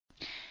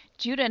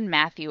Judah and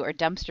Matthew are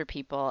dumpster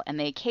people, and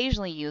they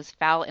occasionally use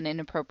foul and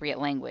inappropriate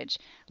language.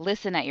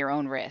 Listen at your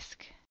own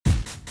risk.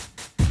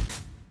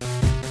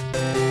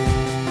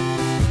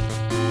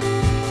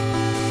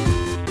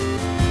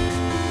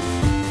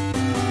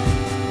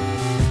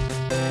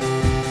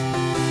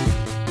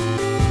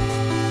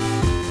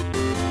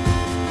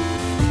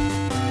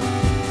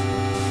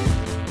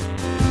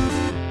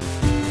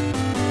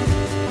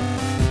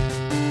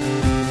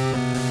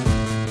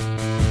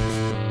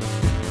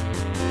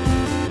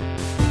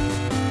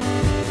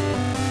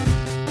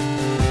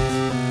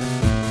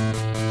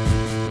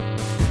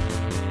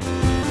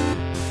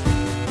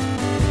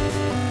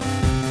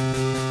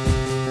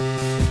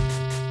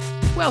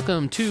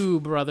 Welcome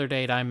to Brother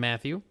Date. I'm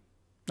Matthew.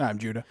 I'm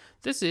Judah.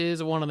 This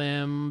is one of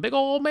them big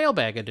old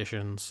mailbag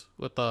editions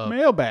with the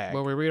Mailbag.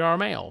 where we read our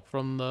mail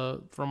from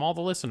all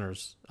the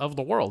listeners of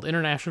the world,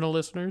 international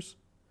listeners.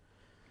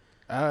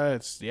 We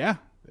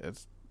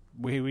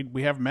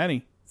have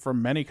many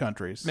from many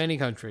countries. Many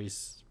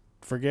countries.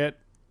 Forget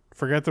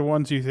the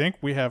ones you think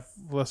we have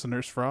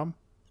listeners from.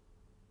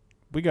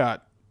 We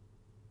got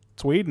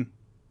Sweden.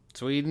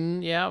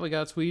 Sweden, yeah, we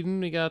got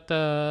Sweden. We got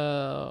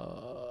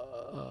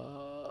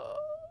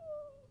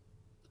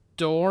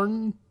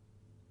Dorn.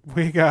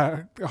 We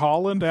got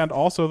Holland and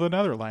also the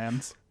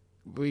Netherlands.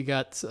 We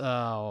got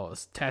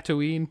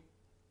Tatooine.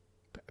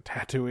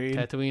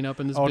 Tatooine up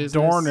in this business.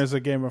 Dorn is a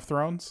Game of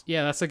Thrones?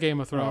 Yeah, that's a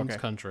Game of Thrones okay.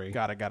 country.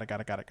 Got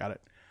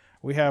it.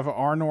 We have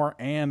Arnor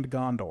and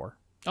Gondor.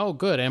 Oh,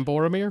 good. And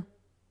Boromir?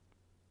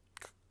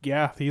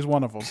 Yeah, he's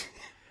one of them.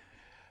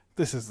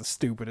 This is the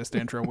stupidest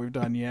intro we've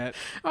done yet.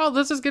 Oh,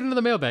 let's just get into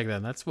the mailbag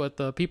then. That's what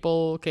the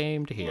people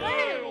came to hear.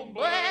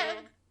 Mailbag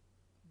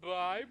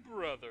by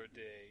Brother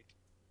Date.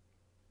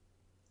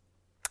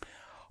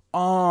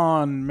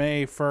 On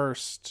May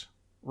 1st,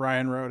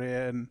 Ryan wrote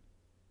in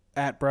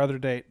at Brother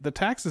Date, the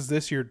taxes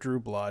this year drew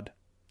blood.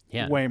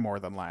 Yeah. Way more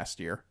than last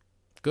year.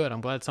 Good.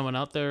 I'm glad someone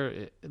out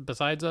there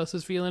besides us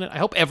is feeling it. I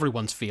hope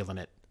everyone's feeling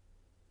it.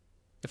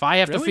 If I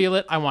have to feel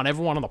it, I want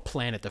everyone on the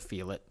planet to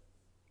feel it.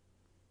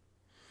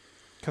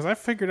 Because I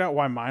figured out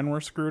why mine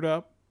were screwed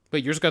up.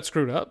 But yours got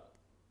screwed up?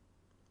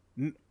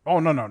 No.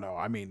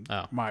 I mean,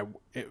 my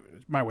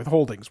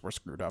withholdings were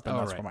screwed up, and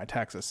that's why my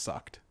taxes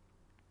sucked.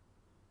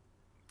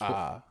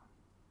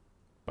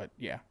 But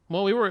yeah.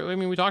 Well,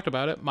 we talked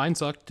about it. Mine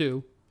sucked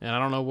too. And I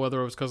don't know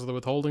whether it was because of the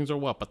withholdings or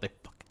what, but they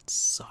fucking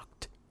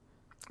sucked.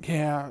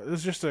 Yeah, it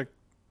was just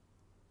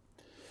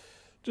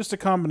a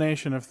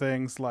combination of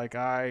things. Like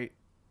I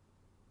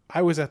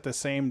was at the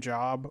same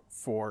job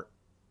for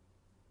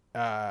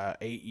 8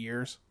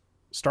 years,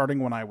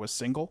 starting when I was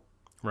single.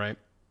 Right.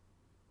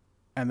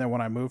 And then when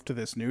I moved to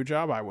this new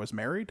job, I was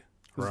married.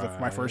 This is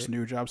my first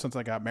new job since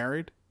I got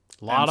married.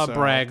 A lot of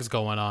brags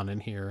going on in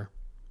here.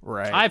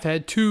 Right. I've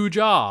had 2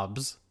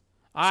 jobs.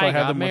 I had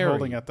got them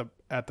married. withholding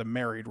at the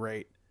married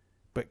rate.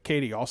 But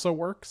Katie also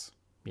works.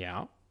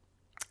 Yeah.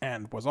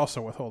 And was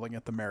also withholding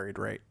at the married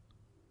rate.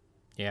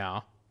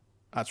 Yeah.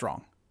 That's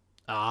wrong.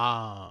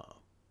 Ah.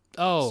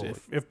 Oh. So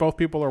if both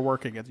people are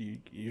working,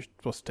 you're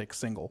supposed to take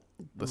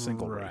the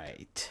single rate.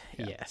 Right.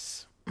 Yeah.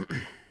 Yes.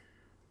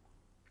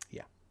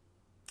 Yeah.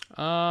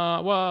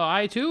 Well,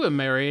 I too am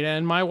married,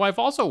 and my wife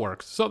also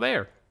works. So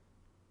there.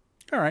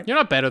 All right. You're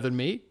not better than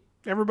me.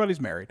 Everybody's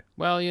married.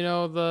 Well,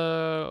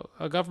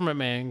 a government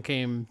man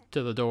came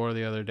to the door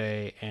the other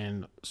day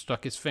and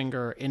stuck his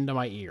finger into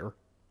my ear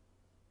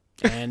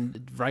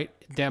and right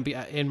down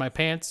in my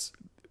pants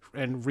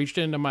and reached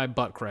into my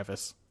butt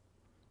crevice.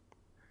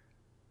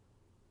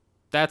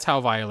 That's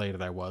how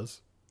violated I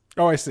was.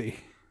 Oh, I see.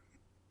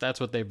 That's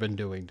what they've been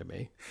doing to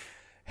me.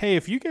 Hey,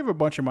 if you gave a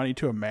bunch of money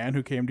to a man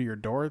who came to your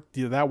door,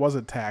 that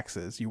wasn't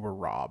taxes. You were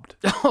robbed.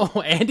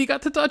 Oh, and he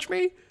got to touch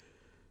me?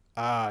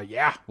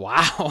 Yeah.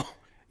 Wow.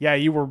 Yeah,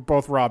 you were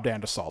both robbed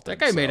and assaulted. That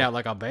guy made out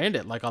like a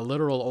bandit, like a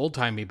literal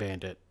old-timey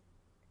bandit.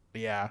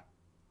 Yeah.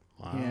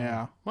 Wow.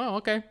 Yeah. Well,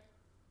 okay.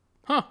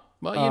 Huh.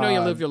 Well, you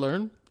live, you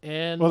learn.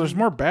 And well, there's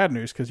more bad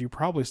news because you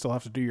probably still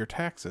have to do your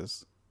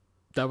taxes.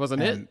 That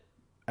wasn't it?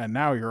 And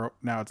now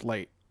it's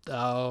late.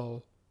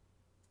 Oh.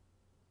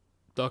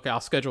 Okay,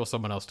 I'll schedule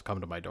someone else to come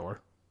to my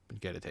door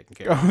and get it taken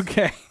care of.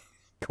 Okay.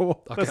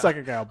 Cool. Okay. The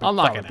second guy I'll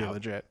knock it be out.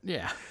 legit.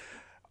 Yeah.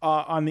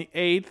 On the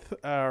 8th,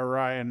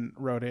 Ryan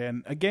wrote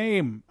in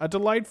a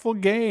delightful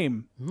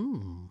game.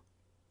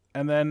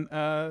 And then,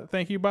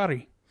 thank you,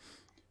 buddy.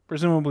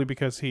 Presumably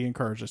because he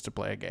encouraged us to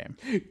play a game.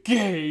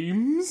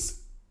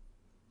 Games?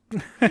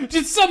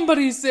 Did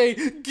somebody say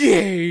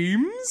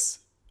games?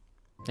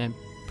 And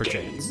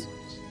perchance.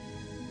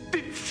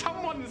 Did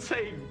someone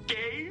say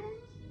game?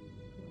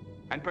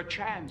 And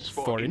perchance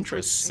For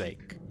interest's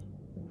sake.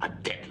 A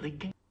deadly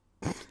game?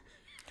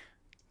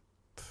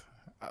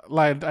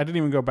 I didn't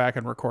even go back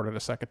and record it a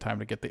second time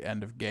to get the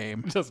end of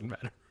game. Doesn't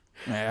matter.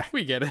 Yeah,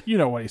 We get it. you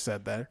know what he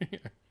said there.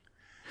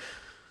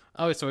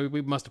 Oh, so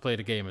we must have played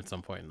a game at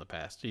some point in the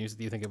past. Do you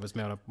think it was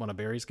one of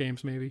Barry's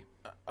games, maybe?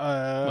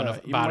 One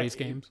of Body's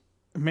games?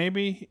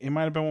 Maybe. It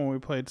might have been when we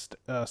played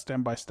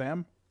Stem by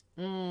Stem.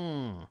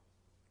 I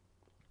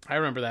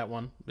remember that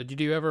one.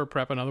 Do you ever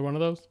prep another one of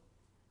those?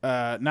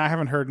 No, I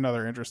haven't heard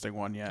another interesting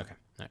one yet. Okay. All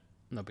right.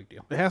 No big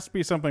deal. It has to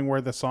be something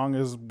where the song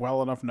is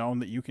well enough known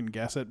that you can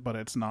guess it, but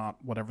it's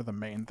not whatever the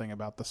main thing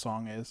about the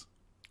song is.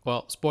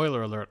 Well,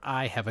 spoiler alert,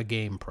 I have a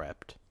game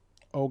prepped.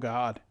 Oh,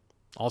 God.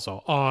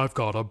 Also, I've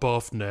got a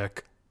buff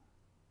neck.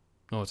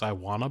 No, it's I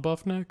want a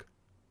buff neck?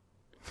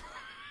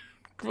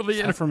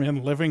 Is that from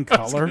In Living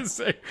I was Color? gonna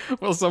say,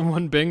 will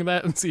someone Bing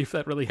that and see if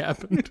that really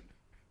happened?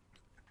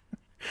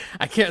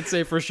 I can't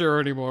say for sure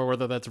anymore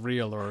whether that's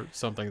real or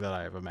something that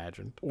I have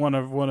imagined. One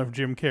of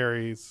Jim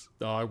Carrey's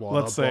I want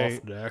Let's a say-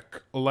 buff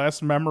neck.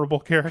 less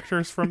memorable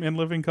characters from In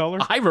Living Color.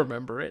 I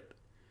remember it.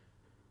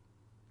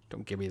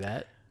 Don't give me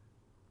that.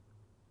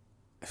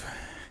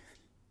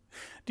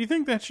 Do you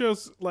think that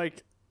shows,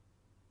 like,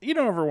 you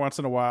know, every once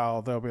in a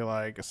while they'll be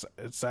like, it's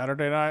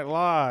Saturday Night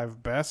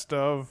Live, best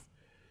of,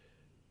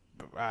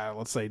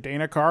 let's say,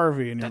 Dana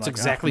Carvey. And you're That's like,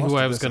 exactly most who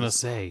of I was this going to is-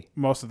 say.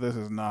 Most of this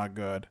is not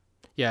good.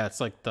 Yeah, it's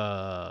like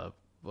the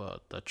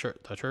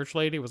church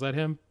lady. Was that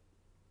him?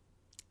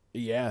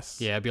 Yes.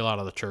 Yeah, it'd be a lot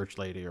of the church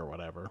lady or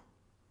whatever.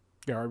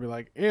 Yeah, or it'd be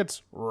like,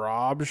 it's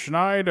Rob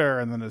Schneider.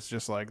 And then it's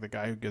just like the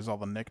guy who gives all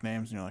the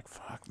nicknames. And you're like,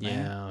 fuck,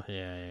 man.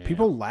 Yeah.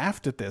 People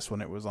laughed at this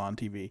when it was on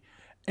TV.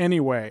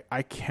 Anyway,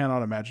 I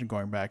cannot imagine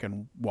going back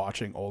and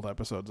watching old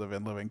episodes of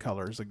In Living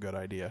Color is a good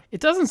idea. It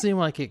doesn't seem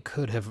like it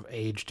could have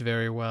aged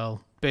very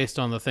well based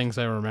on the things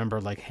I remember,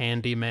 like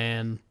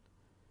Handyman.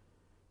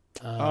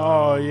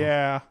 Oh,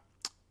 yeah.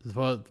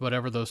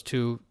 Whatever those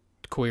two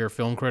queer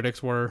film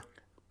critics were.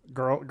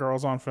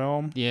 Girls on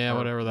Film? Yeah, Or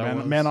whatever that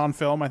was. Men on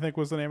Film, I think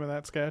was the name of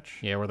that sketch.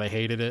 Yeah, where they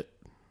hated it.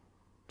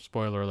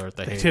 Spoiler alert,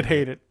 they They hated did it.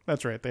 hate it.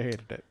 That's right, they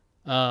hated it.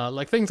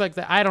 Like things like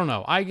that. I don't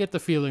know. I get the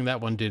feeling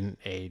that one didn't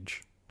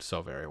age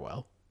so very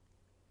well.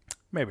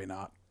 Maybe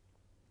not.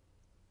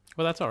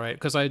 Well, that's all right,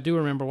 because I do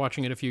remember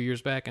watching it a few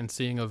years back and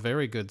seeing a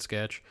very good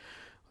sketch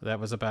that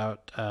was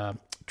about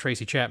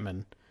Tracy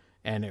Chapman,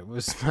 and it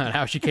was about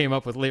how she came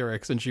up with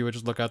lyrics, and she would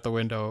just look out the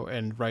window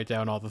and write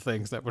down all the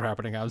things that were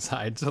happening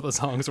outside. So the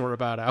songs were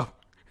about how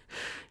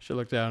she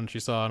looked down and she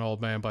saw an old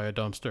man by a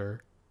dumpster,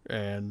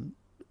 and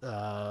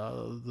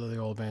the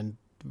old man,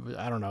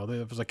 I don't know,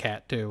 there was a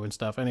cat too and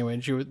stuff. Anyway,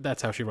 and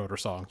that's how she wrote her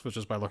songs, was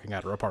just by looking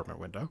out her apartment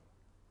window.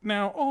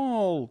 Now,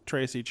 all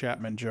Tracy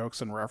Chapman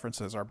jokes and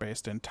references are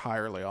based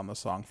entirely on the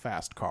song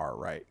Fast Car,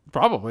 right?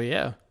 Probably,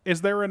 yeah.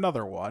 Is there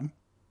another one?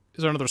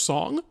 Is there another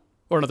song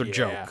or another Yeah.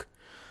 joke?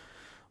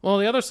 Well,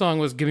 the other song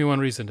was "Give Me One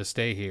Reason to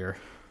Stay Here,"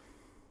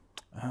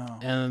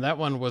 and that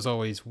one was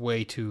always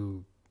way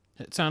too.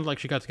 It sounded like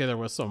she got together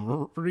with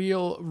some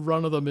real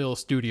run-of-the-mill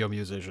studio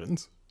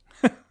musicians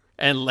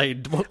and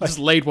laid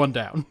one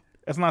down.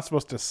 It's not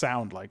supposed to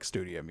sound like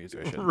studio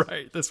musicians.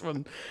 Right. This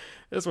one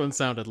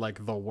sounded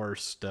like the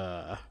worst.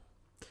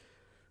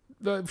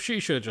 She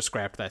should have just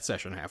scrapped that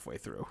session halfway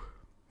through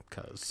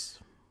because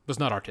it was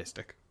not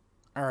artistic.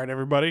 All right,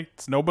 everybody.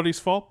 It's nobody's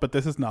fault, but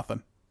this is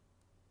nothing.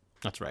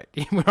 That's right.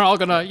 We're all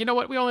gonna. You know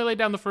what? We only laid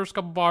down the first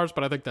couple bars,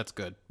 but I think that's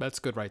good. That's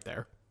good right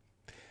there.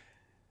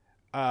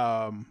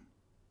 No,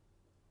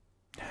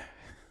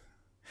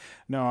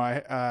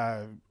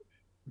 I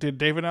did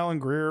David Allen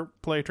Greer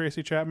play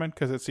Tracy Chapman?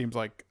 Because it seems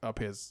like up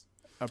his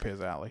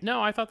alley.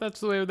 No, I thought that's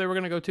the way they were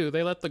gonna go too.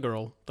 They let the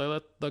girl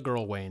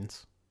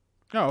Waynes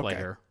Oh, play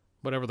okay. her,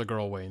 whatever the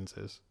girl Waynes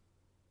is.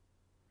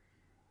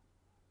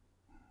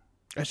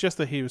 It's just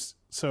that he was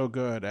so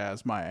good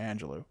as Maya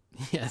Angelou.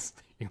 Yes,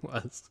 he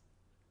was.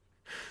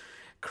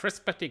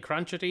 Crispity,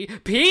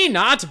 crunchity,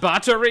 peanut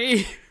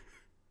buttery.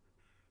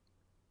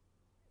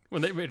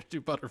 When they made it do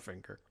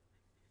Butterfinger.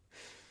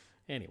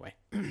 Anyway.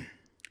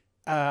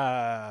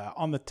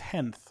 On the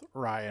 10th,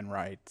 Ryan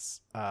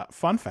writes,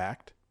 fun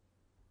fact,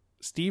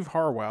 Steve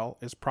Harwell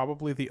is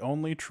probably the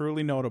only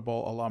truly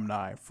notable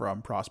alumni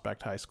from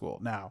Prospect High School.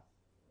 Now,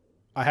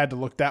 I had to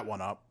look that one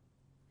up.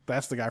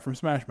 That's the guy from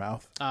Smash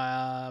Mouth.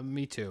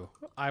 Me too.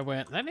 I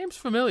went, that name's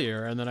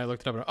familiar, and then I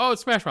looked it up and oh,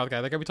 it's Smash Mouth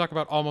guy. That guy we talk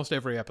about almost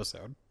every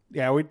episode.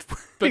 Yeah,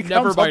 he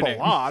never comes by up name.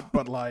 a lot,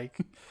 but like,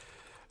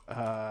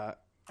 no,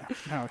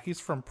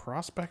 he's from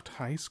Prospect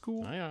High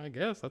School. I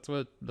guess that's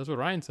what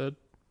Ryan said.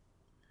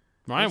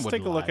 Ryan Let's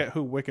wouldn't take a look lie. at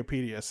who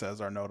Wikipedia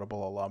says are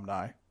notable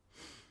alumni.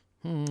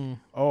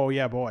 Oh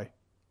yeah, boy,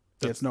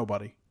 it's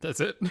nobody. That's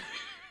it.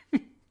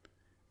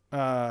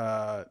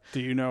 Do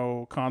you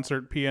know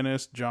concert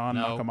pianist John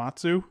No.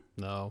 Nakamatsu?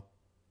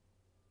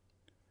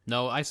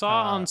 No, I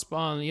saw on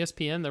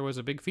ESPN there was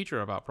a big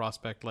feature about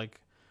Prospect like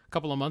a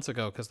couple of months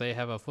ago because they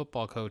have a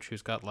football coach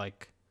who's got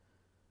like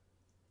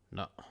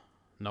no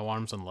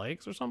arms and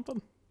legs or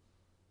something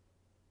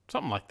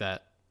like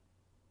that.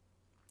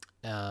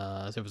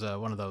 It was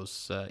one of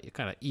those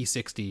kind of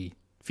E60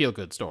 feel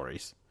good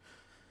stories,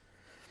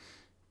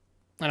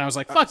 and I was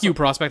like, "Fuck you,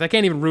 Prospect! I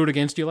can't even root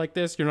against you like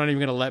this. You're not even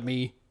gonna let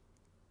me.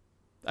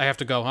 I have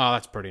to go. Oh,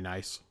 that's pretty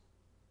nice."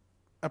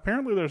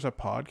 Apparently there's a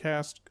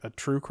podcast, a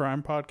true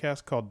crime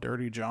podcast called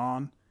Dirty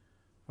John,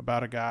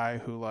 about a guy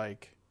who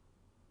like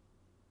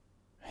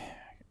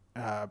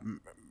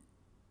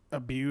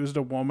abused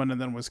a woman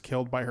and then was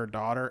killed by her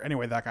daughter.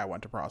 Anyway, that guy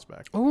went to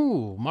Prospect.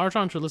 Ooh,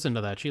 Marjan should listen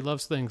to that. She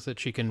loves things that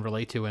she can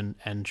relate to,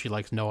 and she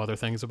likes no other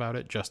things about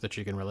it, just that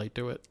she can relate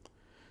to it.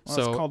 Well,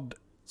 So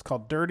it's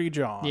called Dirty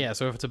John. yeah,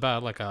 so if it's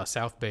about like a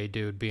South Bay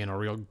dude being a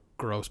real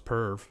gross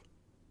perv,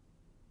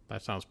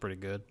 that sounds pretty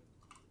good.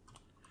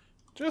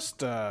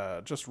 Just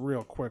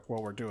real quick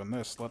while we're doing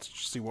this, let's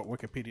just see what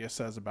Wikipedia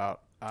says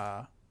about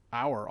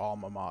our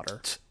alma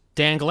mater.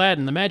 Dan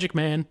Gladden, the Magic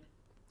Man.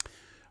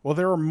 Well,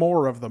 there are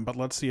more of them, but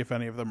let's see if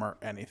any of them are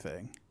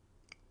anything.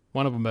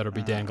 One of them better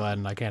be Dan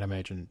Gladden. I can't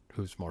imagine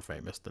who's more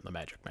famous than the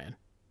Magic Man.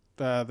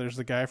 There's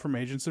the guy from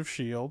Agents of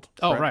S.H.I.E.L.D.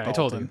 Oh, Brett right.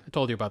 Dalton. I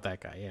told you about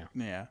that guy, yeah.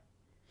 Yeah.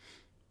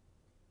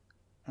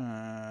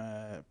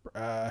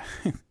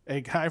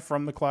 A guy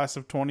from the class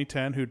of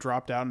 2010 who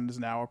dropped out and is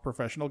now a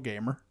professional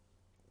gamer.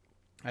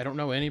 I don't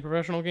know any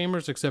professional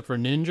gamers except for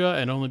Ninja,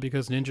 and only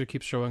because Ninja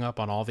keeps showing up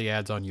on all the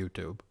ads on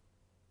YouTube.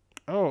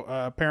 Oh,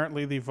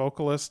 apparently the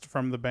vocalist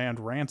from the band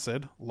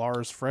Rancid,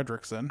 Lars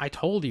Fredriksson. I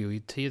told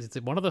you,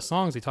 one of the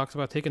songs he talks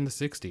about taking the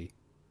 60.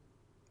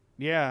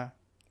 Yeah.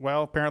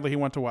 Well, apparently he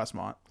went to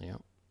Westmont. Yeah.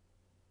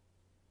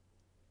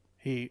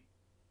 He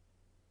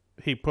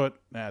put...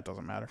 it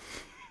doesn't matter.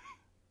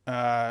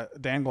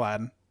 Dan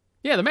Gladden.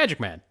 Yeah, the Magic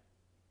Man.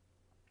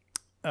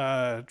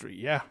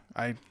 Yeah.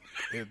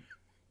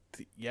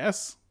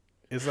 Yes.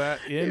 Is that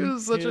in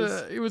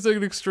He was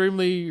an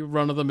extremely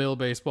run-of-the-mill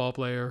baseball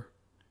player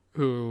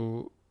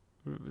who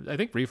I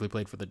think briefly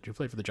played for the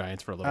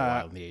Giants for a little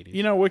while in the 80s.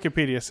 You know,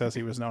 Wikipedia says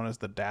he was known as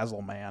the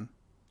Dazzle Man.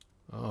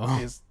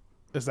 Oh. Is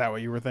that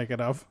what you were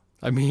thinking of?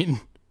 I mean,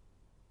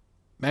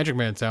 Magic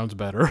Man sounds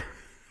better.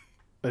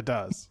 It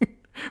does.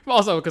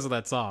 Also because of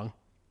that song.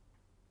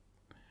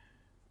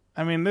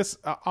 I mean, this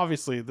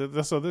obviously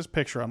so this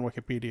picture on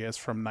Wikipedia is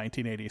from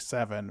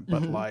 1987,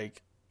 but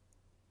like,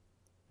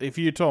 if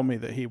you told me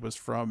that he was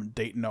from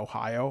Dayton,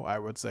 Ohio, I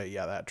would say,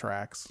 yeah, that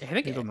tracks. I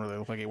think he doesn't really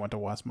look like he went to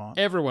Westmont.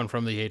 Everyone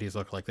from the 80s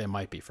looked like they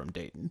might be from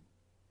Dayton.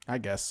 I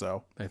guess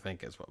so. I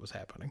think is what was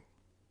happening.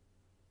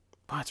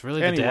 Wow, it's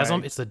really Anyway. the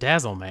Dazzle. It's the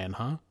Dazzle Man,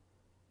 huh?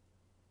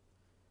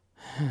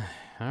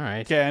 All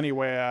right. Okay,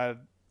 anyway,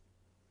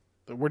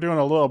 we're doing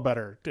a little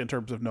better in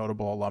terms of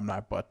notable alumni,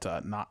 but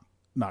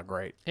not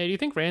great. Hey, do you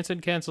think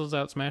Rancid cancels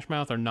out Smash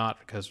Mouth or not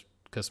because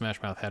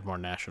Smash Mouth had more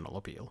national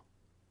appeal?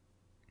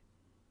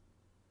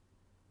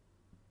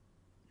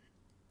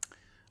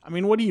 I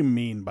mean, what do you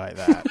mean by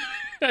that?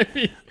 I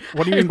mean,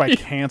 What do you mean by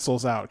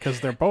cancels out? Because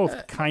they're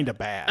both kind of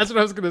bad. that's what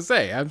I was going to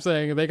say. I'm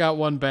saying they got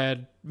one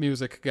bad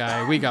music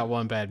guy. We got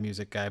one bad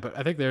music guy. But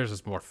I think theirs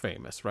is more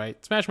famous,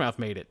 right? Smash Mouth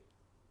made it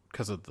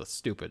because of the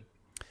stupid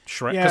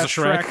Shrek. Yeah, Because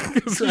of Shrek.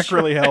 Shrek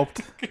really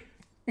helped.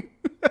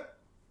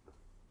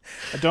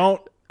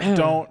 Don't,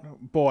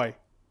 boy,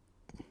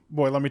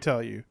 let me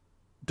tell you,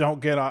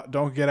 don't get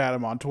at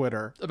him on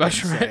Twitter About and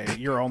Shrek. say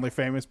you're only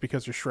famous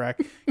because you're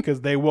Shrek,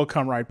 because they will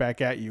come right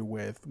back at you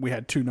with, we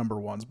had 2 number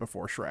 1s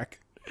before Shrek.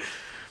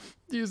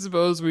 Do you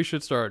suppose we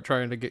should start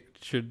trying to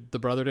should the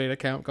Brother Date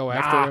account go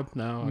after him?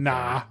 No? Okay.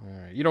 Nah.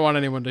 All right. You don't want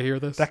anyone to hear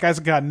this? That guy's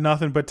got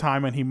nothing but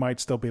time, and he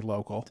might still be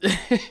local.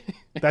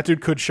 That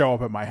dude could show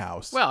up at my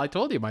house. Well, I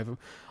told you my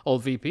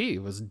old VP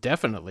was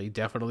definitely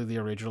the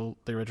original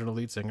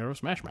lead singer of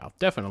Smash Mouth.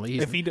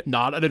 Definitely, he's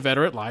not an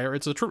inveterate liar.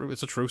 It's a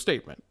true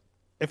statement.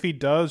 If he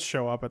does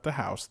show up at the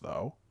house,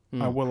 though,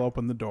 I will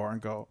open the door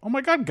and go, "Oh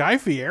my God, Guy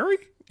Fieri!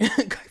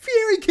 Guy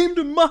Fieri came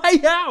to my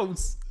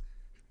house."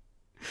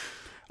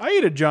 I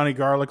ate at Johnny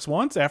Garlic's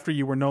once after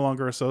you were no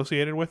longer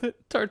associated with it.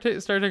 Start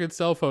taking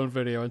cell phone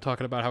video and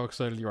talking about how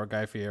excited you are.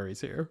 Guy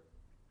Fieri's here.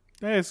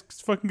 Hey, it's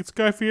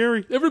Guy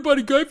Fieri.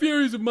 Everybody, Guy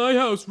Fieri's at my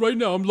house right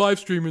now. I'm live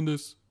streaming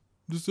this.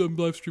 I'm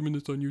live streaming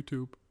this on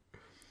YouTube.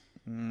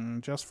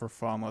 Just for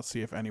fun, let's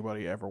see if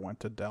anybody ever went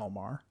to Del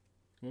Mar.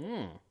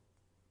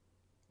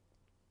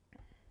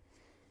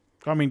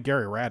 I mean,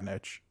 Gary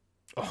Radnich.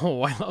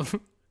 Oh, I love.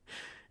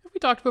 Have we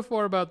talked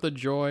before about the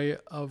joy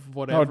of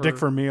whatever? Oh, Dick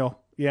Vermeil.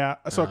 Yeah,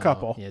 so a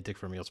couple. Yeah, Dick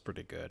Vermeil's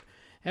pretty good.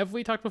 Have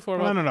we talked before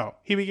about... No.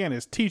 He began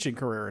his teaching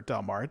career at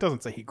Del Mar. It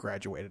doesn't say he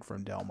graduated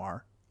from Del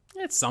Mar.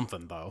 It's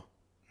something, though.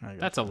 I guess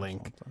That's a it's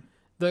link. something.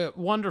 The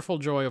wonderful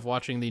joy of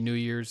watching the New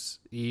Year's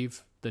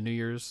Eve, the New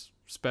Year's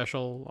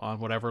special on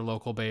whatever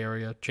local Bay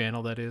Area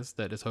channel that is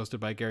hosted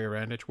by Gary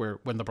Radnich, where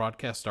when the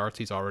broadcast starts,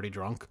 he's already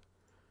drunk.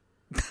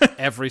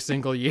 Every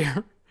single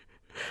year.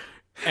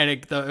 And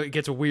it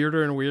gets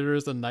weirder and weirder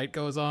as the night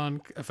goes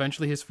on.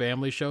 Eventually his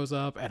family shows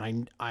up,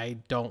 and I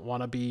don't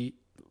want to be...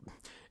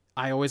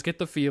 I always get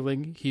the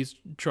feeling he's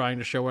trying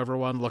to show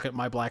everyone, look at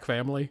my black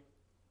family.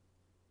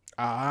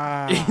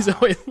 Ah. He's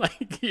always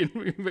like,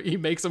 he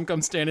makes them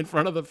come stand in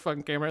front of the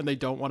fucking camera, and they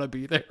don't want to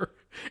be there.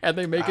 And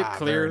they make it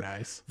clear very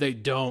nice. they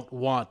don't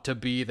want to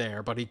be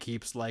there, but he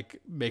keeps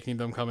like making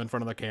them come in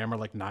front of the camera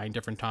like 9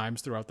 different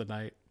times throughout the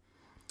night.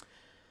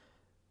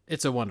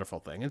 It's a wonderful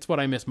thing. It's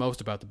what I miss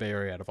most about the Bay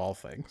Area out of all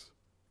things.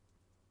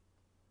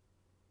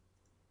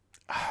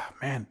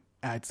 Man,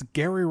 it's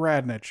Gary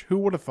Radnich. Who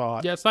would have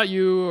thought? Yeah, it's not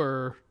you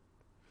or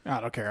I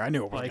don't care. I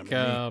knew it was like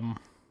going to be me.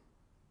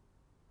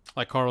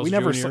 Like Carl's We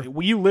never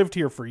Jr. you lived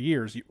here for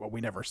years. We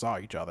never saw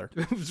each other.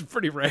 It was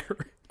pretty rare.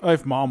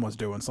 If Mom was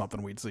doing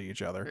something, we'd see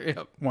each other.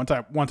 Yep. One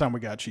time we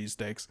got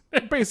cheesesteaks.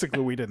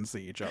 Basically, we didn't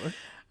see each other.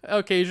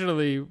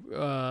 Occasionally,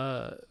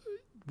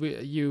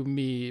 you,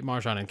 me,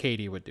 Marjan, and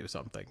Katie would do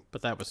something,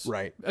 but that was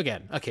Right.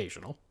 again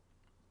occasional.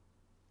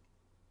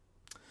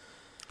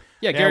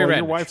 Yeah, Yeah, Gary well, Radnish.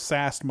 your wife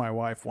sassed my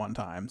wife one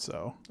time,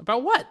 so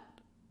About what?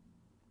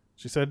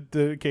 she said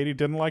Katie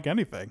didn't like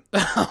anything.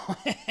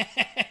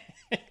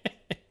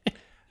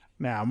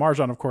 Now,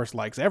 Marjan, of course,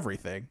 likes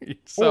everything,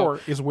 So- or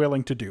is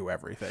willing to do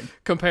everything.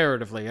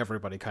 Comparatively,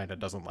 everybody kind of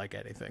doesn't like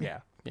anything. Yeah.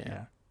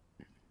 Yeah.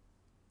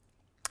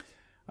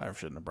 I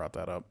shouldn't have brought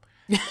that up.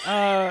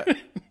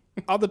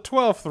 On the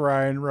 12th,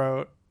 Ryan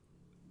wrote,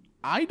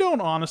 I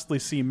don't honestly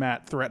see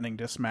Matt threatening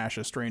to smash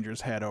a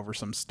stranger's head over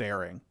some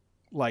staring.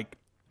 Like,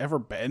 ever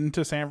been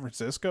to San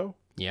Francisco?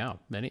 Yeah,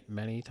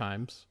 many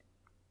times.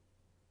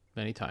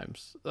 Many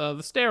times.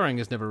 The staring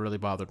has never really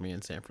bothered me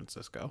in San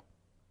Francisco.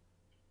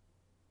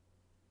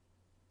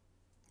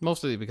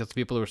 Mostly because the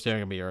people who are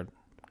staring at me are...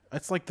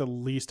 It's like the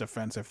least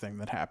offensive thing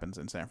that happens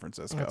in San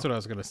Francisco. That's what I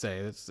was going to say.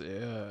 It's,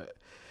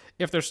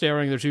 if they're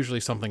staring, there's usually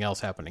something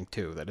else happening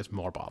too that is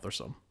more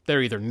bothersome.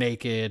 They're either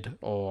naked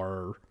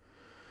or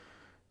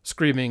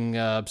screaming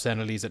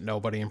obscenities at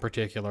nobody in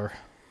particular.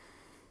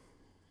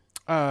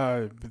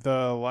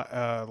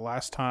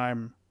 Last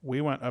time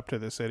we went up to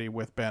the city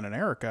with Ben and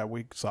Erica,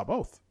 we saw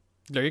both.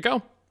 There you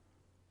go.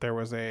 There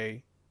was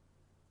a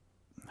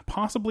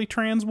possibly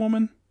trans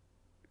woman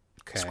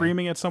Okay.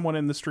 screaming at someone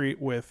in the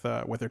street with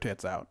her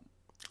tits out.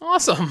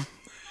 Awesome.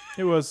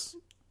 It was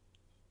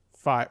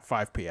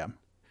 5 p.m.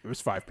 It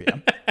was 5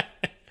 p.m.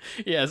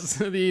 Yes,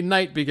 the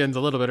night begins a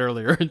little bit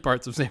earlier in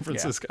parts of San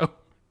Francisco.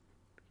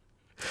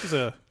 It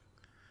was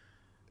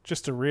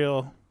just a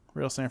real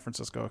San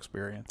Francisco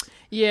experience.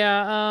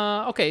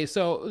 Yeah, okay,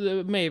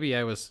 so maybe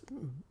I was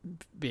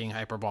being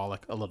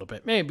hyperbolic a little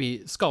bit.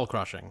 Maybe skull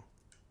crushing,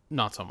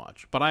 not so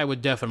much. But I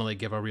would definitely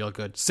give a real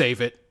good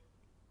save it.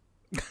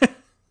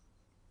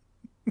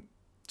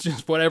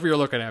 Just whatever you're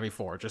looking at me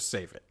for, just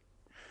save it.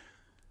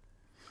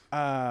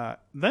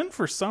 Then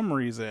for some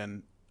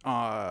reason,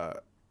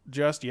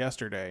 just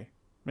yesterday,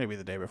 maybe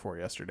the day before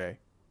yesterday,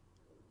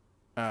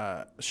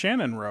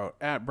 Shannon wrote,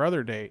 at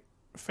Brother Date,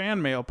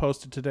 fan mail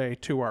posted today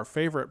to our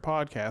favorite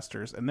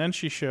podcasters, and then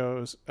she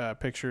shows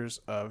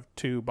pictures of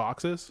 2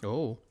 boxes.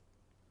 Oh.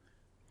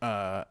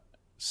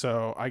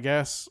 So I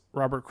guess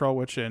Robert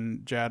Krulwich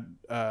and Jad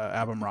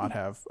Abumrad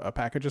have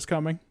packages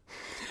coming.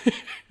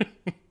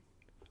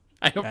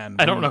 I don't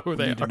know who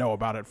they need to are. know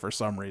about it for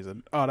some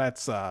reason. Oh,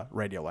 that's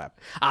Radiolab.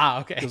 Ah,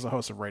 okay. He's the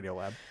host of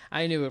Radiolab.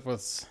 I knew it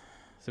was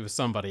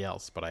somebody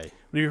else, but I...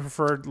 Do you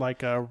prefer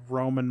like a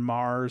Roman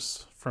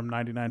Mars from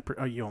 99?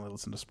 Oh, you only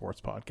listen to sports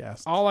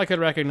podcasts. All I could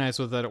recognize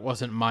was that it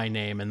wasn't my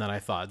name, and then I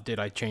thought, did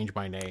I change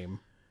my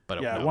name?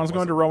 But Yeah, no, one's it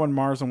going to wasn't. Roman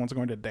Mars and one's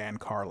going to Dan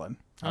Carlin.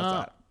 How's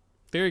that?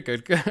 Very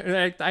good.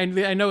 I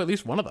know at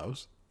least one of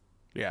those.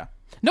 Yeah.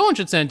 No one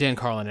should send Dan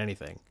Carlin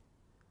anything.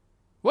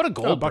 What a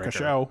gold $1 a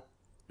show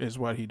is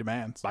what he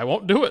demands. I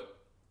won't do it.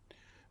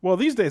 Well,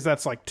 these days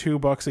that's like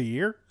 $2 a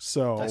year.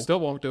 So I still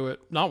won't do it.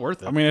 Not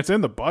worth it. I mean, it's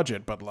in the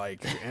budget, but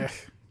like,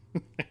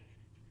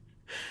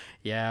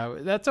 yeah,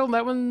 that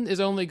one is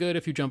only good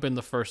if you jump in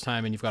the first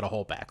time and you've got a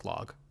whole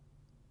backlog.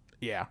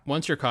 yeah.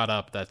 Once you're caught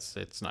up,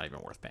 it's not even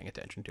worth paying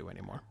attention to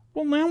anymore.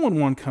 Well, now when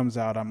one comes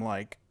out, I'm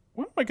like,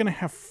 when am I going to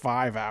have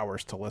 5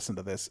 hours to listen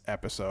to this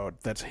episode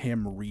that's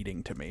him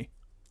reading to me?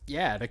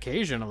 Yeah, and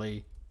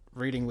occasionally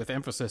reading with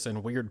emphasis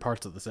in weird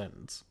parts of the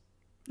sentence.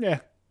 Yeah.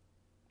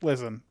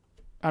 Listen,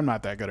 I'm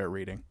not that good at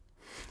reading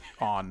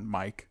on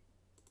mic.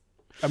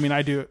 I mean,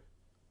 I do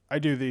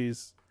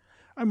these.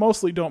 I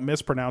mostly don't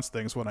mispronounce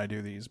things when I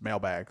do these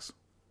mailbags.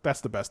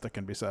 That's the best that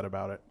can be said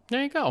about it.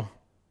 There you go.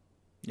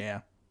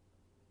 Yeah.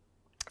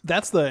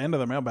 That's the end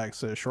of the mailbag.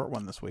 So a short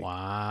one this week.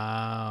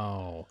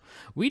 Wow.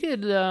 We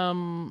did,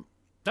 that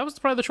was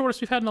probably the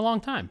shortest we've had in a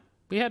long time.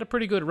 We had a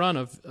pretty good run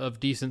of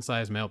decent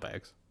sized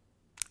mailbags.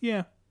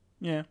 Yeah.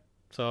 Yeah.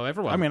 So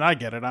everyone. I mean, I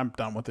get it. I'm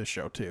done with this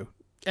show too.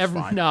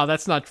 Fine. No,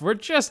 that's not. We're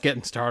just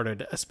getting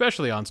started,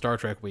 especially on Star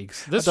Trek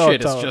weeks. This Don't-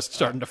 shit is don't- just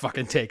starting to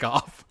fucking take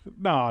off.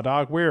 No,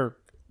 dog. We're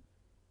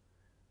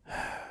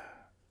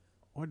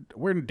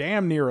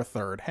damn near a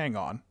third. Hang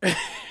on.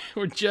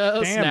 We're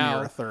just Damn near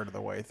now a third of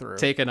the way through.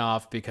 taking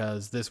off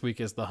because this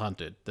week is The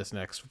Hunted. This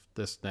next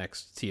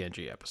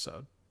TNG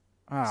episode.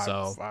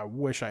 so- I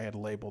wish I had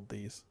labeled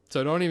these.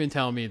 So don't even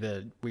tell me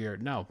that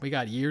we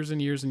got years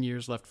and years and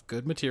years left of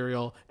good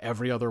material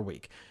every other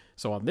week.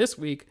 So on this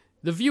week,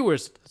 the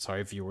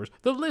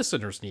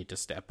listeners need to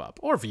step up.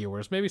 Or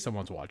viewers, maybe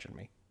someone's watching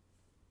me.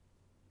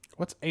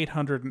 What's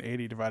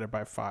 880 divided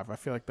by 5? I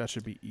feel like that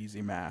should be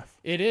easy math.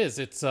 It is.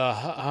 It's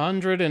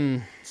 100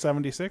 and...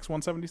 76?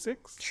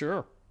 176?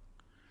 Sure.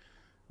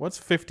 What's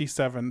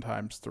 57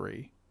 times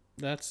 3?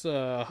 That's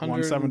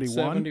 171?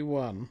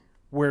 171.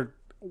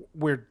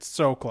 We're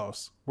so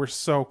close. We're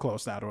so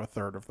close now to a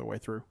third of the way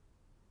through.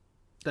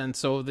 And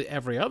so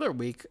every other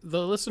week,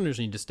 the listeners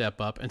need to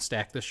step up and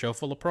stack this show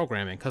full of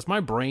programming because my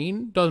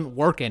brain doesn't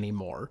work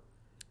anymore.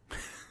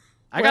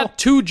 I got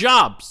 2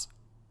 jobs.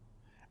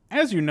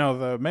 As you know,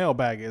 the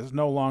mailbag is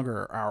no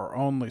longer our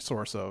only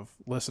source of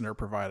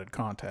listener-provided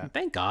content.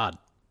 Thank God.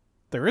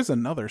 There is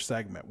another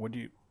segment. Would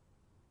you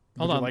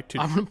like to?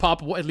 I'm going to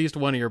pop at least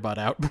one earbud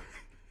out.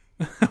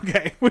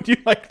 Okay. Would you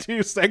like to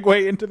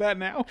segue into that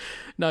now?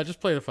 No,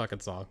 just play the fucking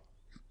song.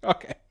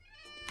 Okay.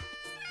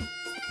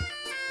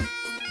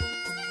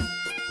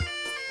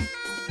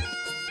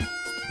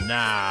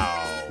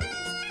 Now,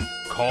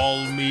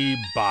 call me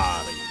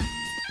Barry.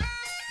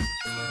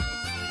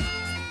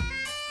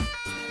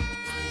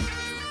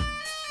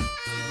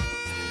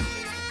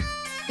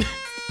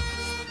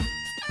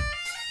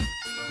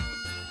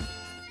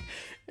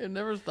 It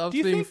never stops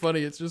you being think-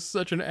 funny. It's just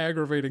such an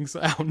aggravating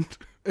sound.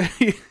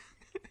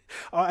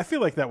 I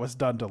feel like that was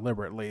done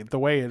deliberately. The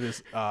way it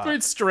is,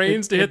 It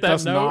strains to it hit that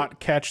does note. not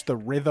catch the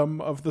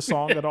rhythm of the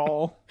song at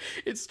all.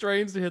 It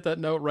strains to hit that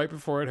note right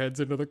before it heads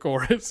into the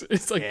chorus.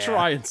 It's like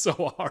trying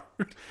so hard.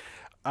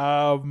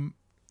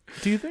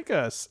 Do you think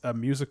a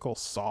musical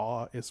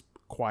Saw is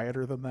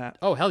quieter than that?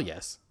 Oh, hell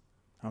yes.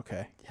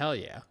 Okay, Hell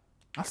yeah.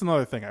 that's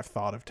another thing I've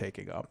thought of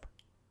taking up.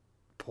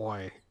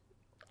 Boy.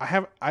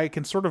 I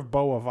can sort of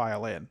bow a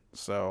violin,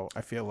 so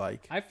I feel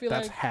like I feel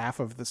that's like- half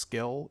of the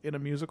skill in a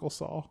musical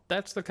Saw.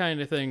 That's the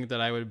kind of thing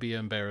that I would be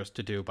embarrassed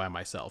to do by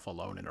myself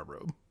alone in a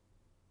room.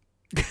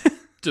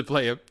 to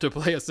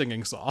play a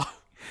singing saw.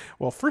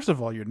 Well, first of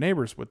all, your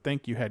neighbors would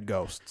think you had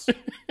ghosts.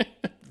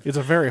 It's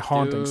a very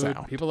haunting Dude,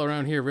 sound. people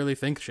around here really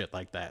think shit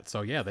like that.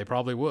 So yeah, they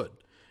probably would.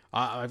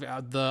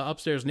 The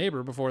upstairs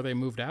neighbor, before they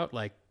moved out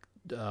like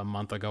a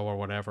month ago or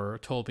whatever,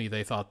 told me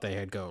they thought they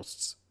had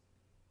ghosts.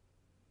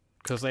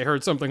 Because they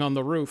heard something on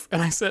the roof.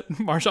 And I said,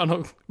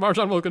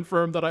 Marshawn will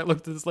confirm that I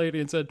looked at this lady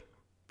and said,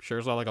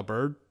 sure sound like a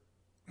bird.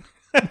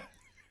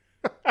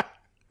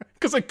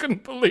 Because I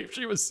couldn't believe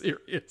she was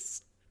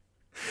serious.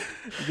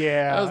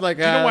 Yeah, I was like,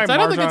 do you know why I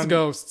don't think it's Marjan-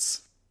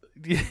 ghosts.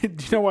 Do you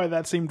know why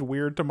that seemed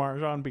weird to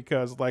Marjan?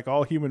 Because, like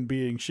all human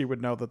beings, she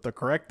would know that the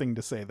correct thing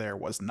to say there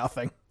was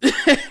nothing.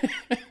 I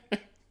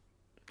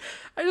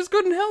just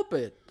couldn't help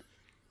it.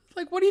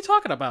 Like, what are you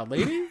talking about,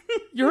 lady?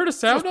 You heard a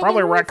sound? It's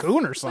probably a on the roof?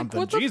 raccoon or Like, something.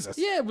 what the Jesus.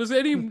 yeah, it was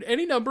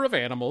any number of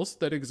animals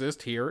that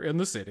exist here in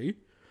the city. It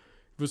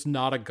was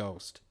not a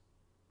ghost.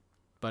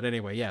 But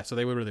anyway, yeah, so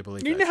they would really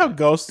believe You that know how shit.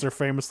 ghosts are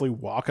famously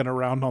walking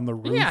around on the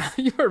roof Yeah,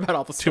 you heard about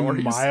all the to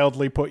stories.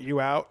 mildly put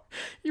you out?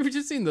 You've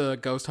just seen the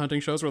ghost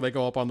hunting shows where they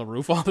go up on the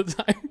roof all the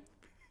time.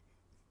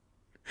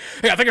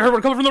 Hey, I think I heard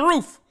one coming from the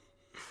roof.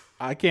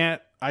 I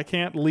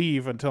can't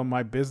leave until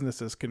my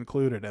business is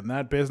concluded, and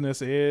that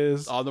business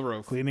is On the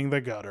roof. cleaning the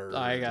gutters.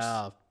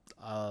 I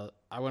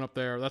went up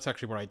there. That's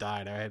actually where I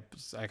died.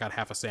 I got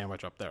half a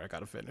sandwich up there. I got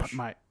to finish.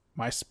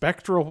 My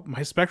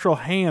spectral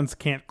hands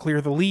can't clear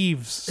the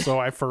leaves, so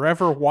I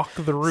forever walk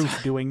the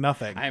roof doing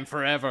nothing. I'm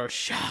forever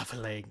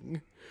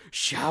shoveling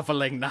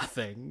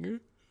nothing.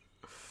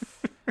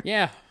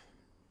 Yeah.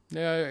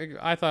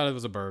 I thought it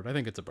was a bird. I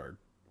think it's a bird.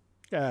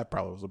 Yeah, it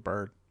probably was a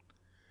bird.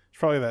 It's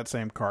probably that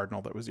same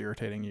cardinal that was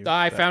irritating you.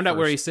 I that found out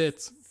where he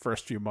sits.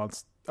 first few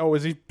months. Oh,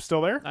 is he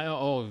still there?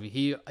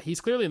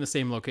 He's clearly in the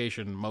same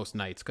location most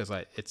nights because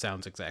it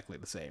sounds exactly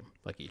the same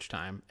like each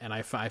time. And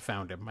I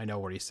found him. I know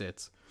where he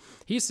sits.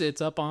 He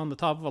sits up on the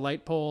top of a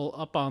light pole,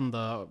 up on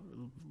the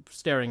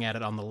staring at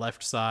it on the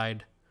left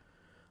side,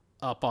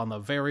 up on the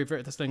very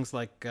this thing's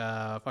like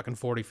fucking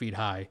 40 feet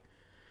high,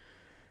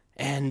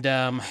 and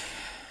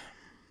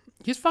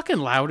he's fucking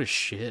loud as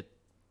shit.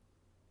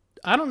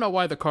 I don't know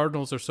why the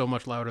cardinals are so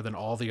much louder than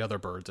all the other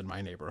birds in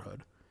my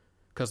neighborhood.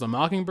 Because the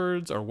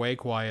mockingbirds are way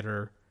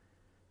quieter,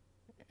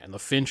 and the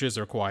finches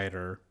are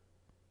quieter.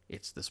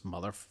 It's this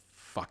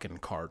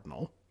motherfucking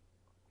cardinal.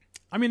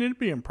 I mean, it'd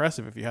be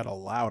impressive if you had a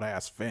loud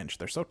ass finch.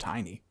 They're so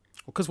tiny.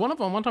 Because one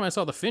time I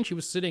saw the finch, he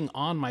was sitting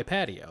on my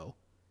patio,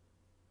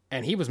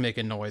 and he was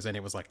making noise, and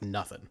it was like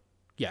nothing.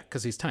 Yeah,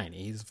 because he's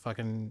tiny. He's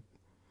fucking...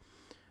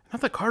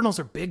 Not the cardinals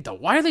are big, though.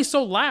 Why are they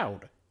so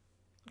loud?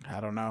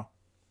 I don't know.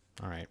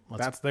 All right.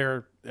 That's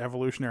their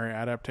evolutionary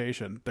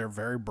adaptation. They're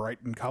very bright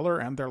in color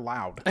and they're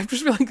loud. I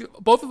just feel like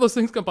both of those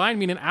things combined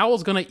mean an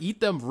owl's going to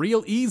eat them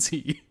real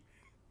easy.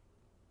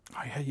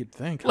 Oh yeah, you'd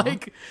think. Huh?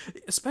 Like,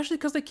 especially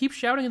because they keep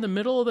shouting in the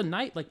middle of the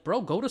night. Like,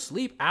 bro, go to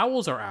sleep.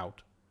 Owls are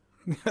out.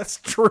 That's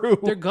true.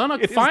 They're gonna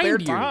It is find their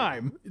you.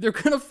 time. They're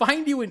gonna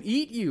find you and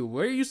eat you.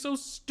 Why are you so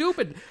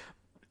stupid?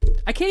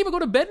 I can't even go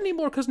to bed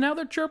anymore because now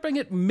they're chirping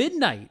at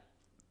midnight.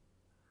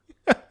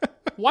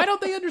 Why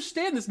don't they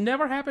understand? This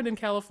never happened in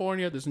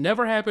California. This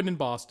never happened in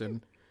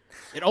Boston.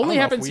 It I only don't know if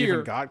happens we here.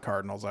 even got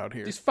cardinals out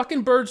here. These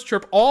fucking birds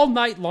chirp all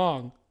night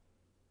long.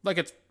 Like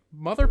it's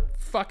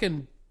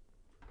motherfucking...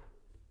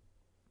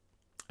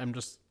 I'm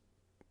just...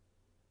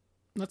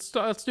 Let's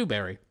do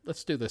Barry.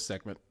 Let's do this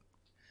segment.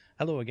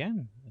 Hello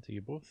again to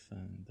you both,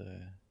 and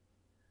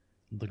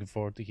looking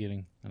forward to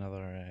hearing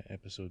another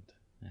episode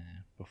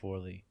before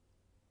the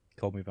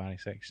Call Me Barry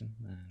section,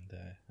 and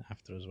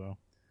after as well.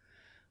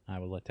 I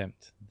will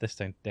attempt this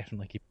time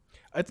definitely keep.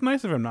 It's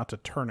nice of him not to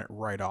turn it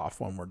right off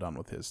when we're done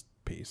with his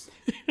piece.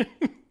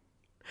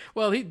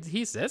 Well,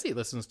 he says he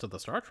listens to the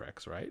Star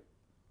Treks, right?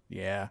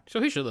 Yeah. So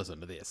he should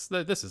listen to this.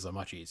 This is a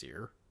much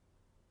easier.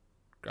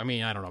 I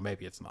mean, I don't know.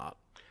 Maybe it's not.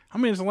 I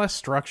mean, it's less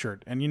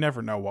structured, and you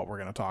never know what we're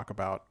going to talk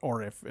about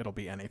or if it'll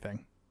be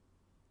anything.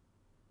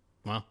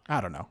 Well,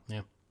 I don't know.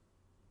 yeah.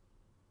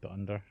 But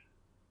under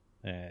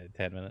 10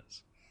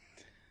 minutes.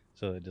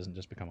 So it doesn't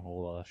just become a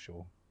whole other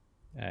show.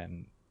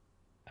 And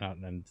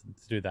to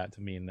do that,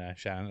 to me and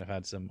Shannon have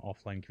had some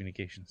offline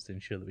communications to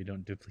ensure that we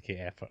don't duplicate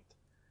effort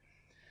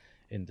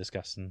in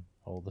discussing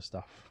all the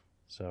stuff.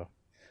 So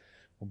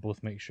we'll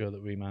both make sure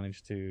that we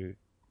manage to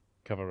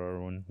cover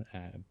our own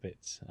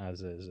bits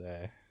as is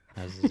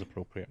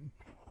appropriate.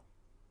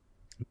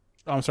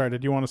 I'm sorry,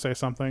 did you want to say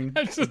something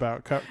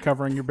about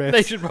covering your bits?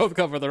 They should both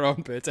cover their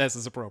own bits as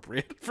is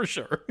appropriate, for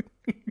sure.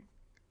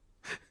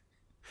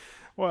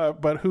 Well,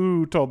 but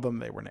who told them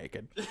they were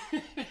naked?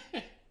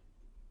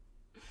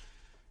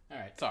 All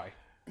right, sorry.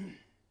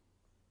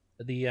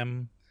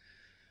 The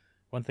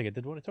one thing I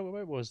did want to talk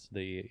about was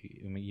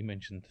you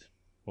mentioned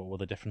what were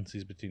the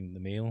differences between the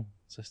mail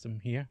system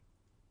here,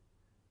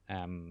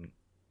 and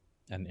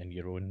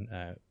your own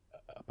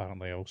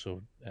apparently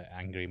also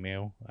angry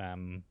mail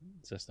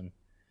system.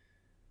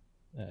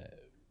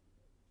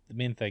 The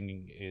main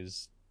thing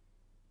is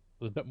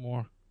there's a bit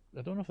more.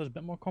 I don't know if there's a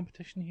bit more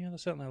competition here.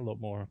 There's certainly a lot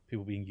more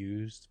people being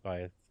used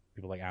by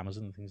people like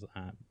Amazon and things like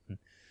that. And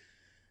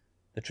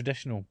the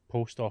traditional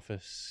post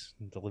office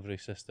delivery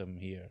system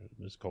here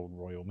was called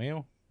Royal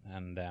Mail,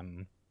 and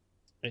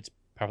it's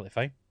perfectly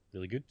fine,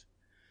 really good.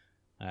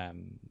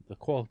 The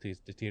quality has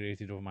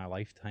deteriorated over my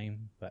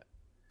lifetime, but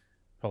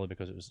probably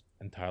because it was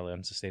entirely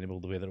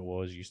unsustainable the way that it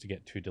was. You used to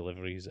get 2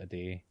 deliveries a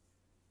day,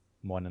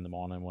 one in the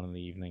morning, one in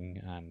the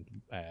evening,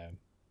 and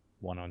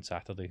one on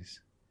Saturdays.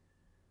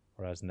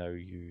 Whereas now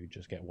you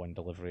just get 1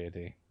 delivery a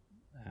day.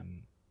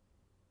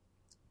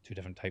 2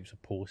 different types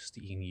of post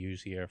that you can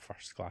use here,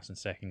 first class and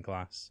second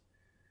class.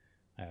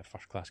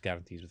 First class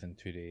guarantees within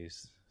 2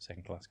 days,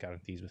 second class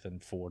guarantees within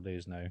 4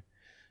 days now.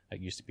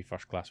 It used to be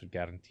first class would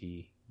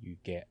guarantee you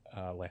get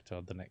a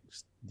letter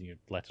your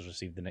letters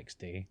received the next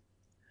day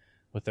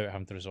without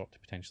having to resort to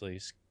potentially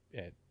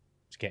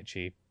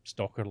sketchy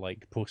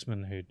stalker-like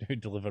postmen who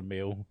deliver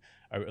mail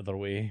out of their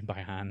way by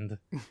hand.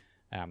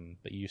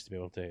 But you used to be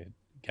able to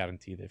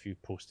guarantee that if you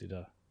posted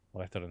a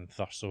letter in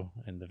Thurso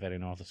in the very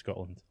north of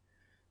Scotland,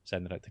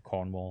 send it out to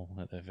Cornwall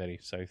at the very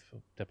south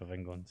tip of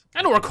England.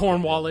 I know where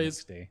Cornwall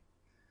is. Day.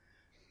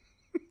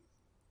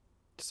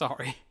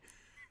 Sorry.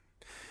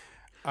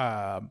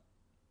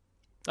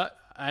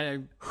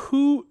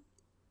 Who?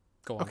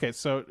 Go on. Okay,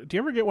 so do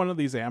you ever get one of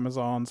these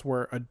Amazons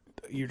where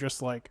you're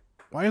just like,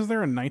 why is there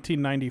a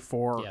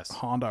 1994 Yes.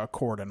 Honda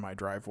Accord in my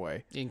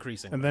driveway?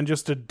 Increasingly. And then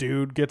just a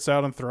dude gets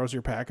out and throws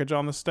your package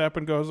on the step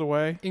and goes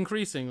away?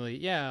 Increasingly,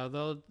 yeah.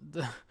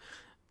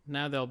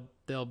 Now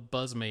they'll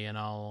buzz me and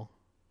I'll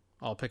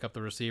pick up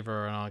the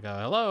receiver and I'll go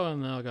hello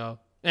and they'll go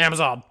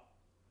Amazon.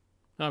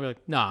 And I'll be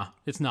like, nah,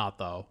 it's not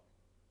though.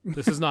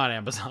 This is not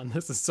Amazon.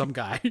 This is some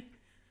guy.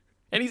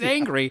 And he's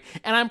angry,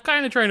 and I'm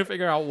kind of trying to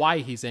figure out why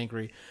he's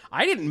angry.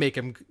 I didn't make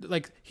him,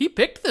 he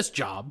picked this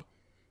job.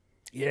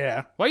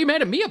 Yeah. Why are you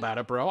mad at me about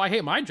it, bro? I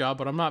hate my job,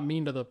 but I'm not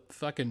mean to the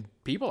fucking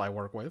people I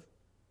work with.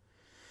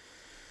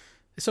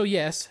 So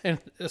yes, and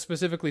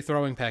specifically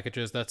throwing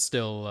packages, that's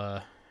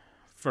still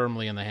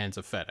firmly in the hands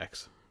of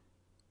FedEx.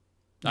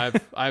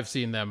 I've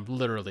seen them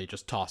literally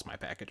just toss my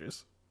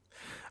packages.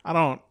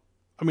 I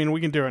mean,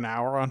 we can do an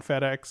hour on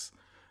FedEx.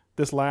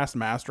 This last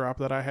mass drop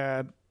that I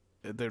had,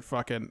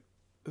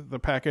 the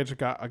package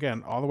got,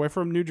 again, all the way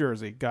from New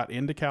Jersey, got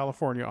into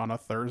California on a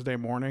Thursday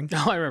morning.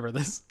 Oh, I remember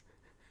this.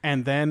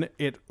 And then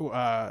it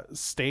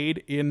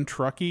stayed in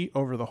Truckee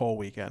over the whole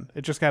weekend.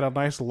 It just got a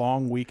nice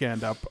long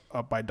weekend up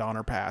by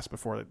Donner Pass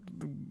before it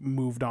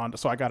moved on.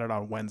 So I got it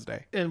on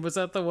Wednesday. And was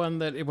that the one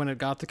that when it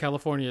got to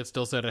California, it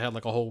still said it had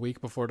like a whole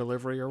week before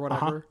delivery or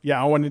whatever?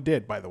 Yeah, when it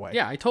did, by the way.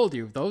 Yeah, I told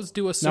you. Those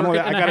do a Not circuit only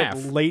that, and I a got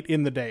half. it late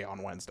in the day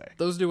on Wednesday.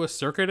 Those do a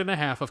circuit and a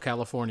half of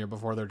California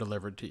before they're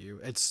delivered to you.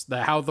 It's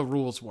how the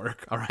rules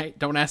work, all right?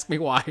 Don't ask me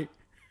why.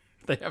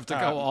 They have to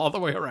go all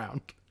the way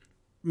around.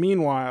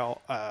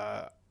 Meanwhile,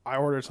 I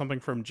ordered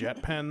something from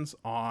JetPens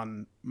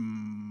on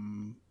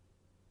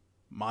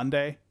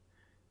Monday,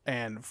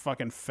 and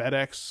fucking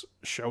FedEx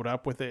showed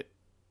up with it.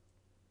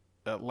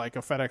 Like a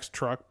FedEx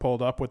truck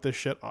pulled up with this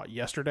shit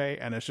yesterday,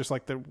 and it's just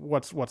like,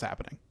 what's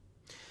happening?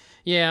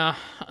 Yeah,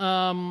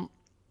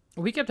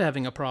 we kept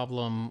having a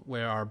problem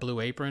where our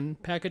Blue Apron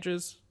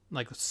packages,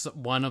 like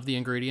one of the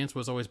ingredients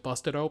was always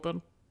busted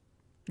open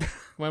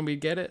when we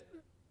get it.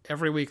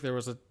 Every week there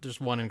was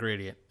just one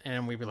ingredient,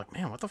 and we'd be like,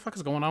 man, what the fuck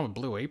is going on with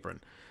Blue Apron?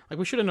 Like,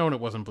 we should have known it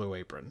wasn't Blue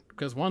Apron,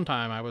 because one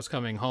time I was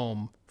coming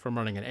home from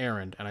running an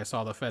errand, and I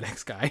saw the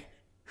FedEx guy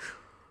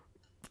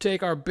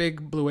take our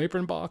big Blue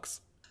Apron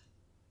box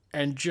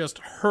and just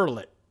hurl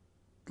it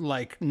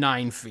like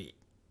 9 feet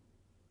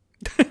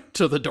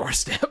to the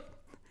doorstep.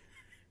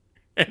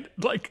 And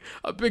like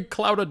a big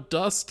cloud of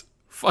dust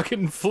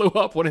fucking flew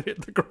up when it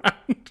hit the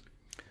ground.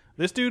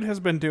 This dude has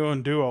been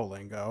doing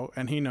Duolingo,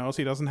 and he knows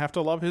he doesn't have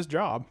to love his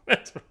job.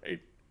 That's right.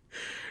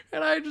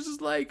 And I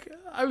just like,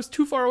 I was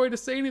too far away to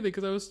say anything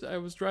because I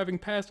was driving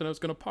past and I was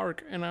gonna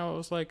park, and I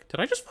was like, did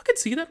I just fucking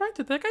see that right?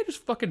 Did that guy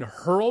just fucking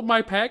hurl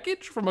my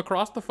package from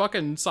across the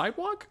fucking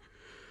sidewalk?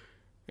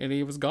 And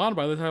he was gone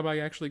by the time I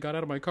actually got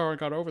out of my car and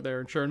got over there,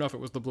 and sure enough, it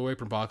was the Blue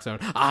Apron box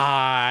sound.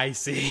 Ah, I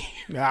see.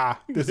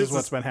 This is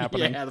what's been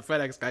happening. Yeah, the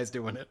FedEx guy's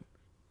doing it.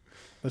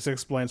 This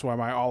explains why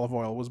my olive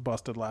oil was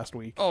busted last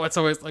week. Oh, it's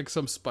always like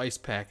some spice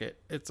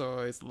packet. It's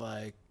always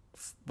like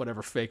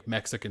whatever fake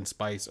Mexican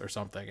spice or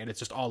something, and it's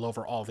just all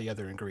over all the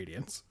other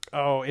ingredients.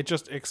 Oh, it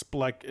just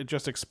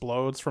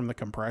explodes from the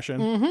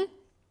compression.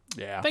 Mm-hmm.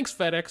 Yeah. Thanks,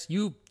 FedEx.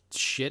 You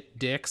shit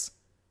dicks.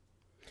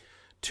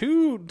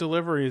 2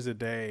 deliveries a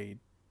day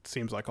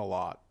seems like a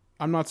lot.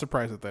 I'm not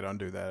surprised that they don't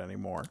do that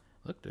anymore.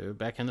 Look, dude,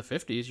 back in the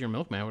 50s, your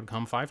milkman would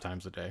come 5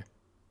 times a day.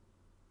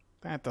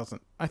 That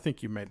doesn't... I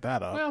think you made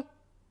that up. Well,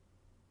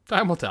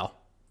 time will tell.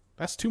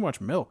 That's too much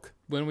milk.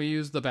 When we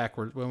use the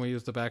backwards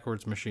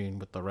machine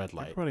with the red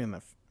light. Everybody in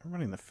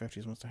the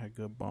 50s must have had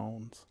good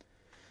bones.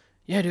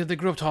 Yeah, dude, they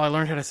grew up tall. I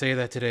learned how to say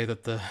that today.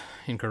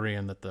 In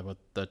Korean, that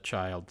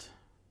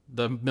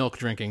the milk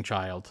drinking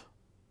child,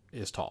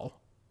 is tall.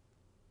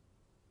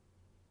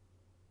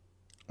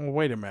 Well,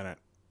 wait a minute.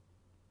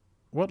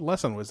 What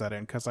lesson was that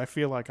in? Because I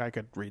feel like I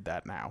could read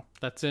that now.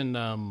 That's in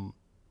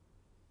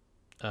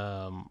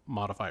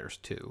Modifiers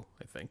 2,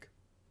 I think.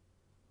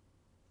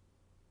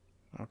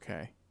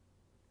 Okay.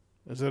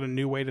 Is it a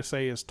new way to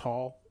say is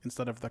tall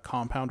instead of the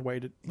compound way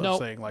of Nope.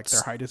 saying like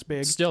their height is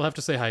big? Still have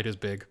to say height is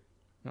big.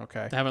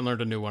 Okay. I haven't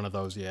learned a new one of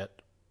those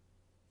yet.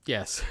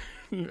 Yes.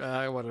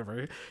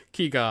 Whatever.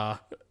 Kiga,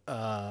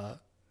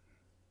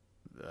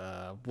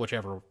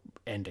 whichever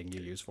ending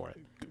you use for it.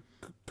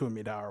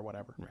 Kumida or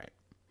whatever. Right.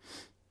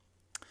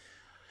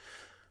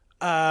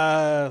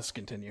 Let's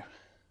continue.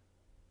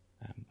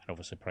 And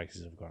obviously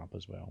prices have gone up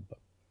as well, but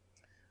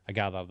I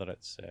gather that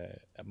it's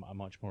a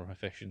much more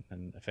efficient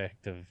and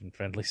effective and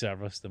friendly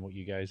service than what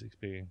you guys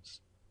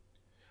experience.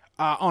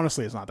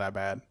 Honestly, it's not that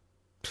bad.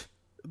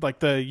 Like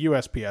the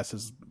USPS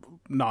is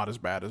not as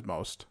bad as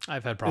most.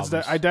 I've had problems.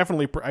 I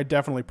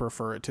definitely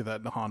prefer it to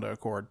the Honda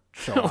Accord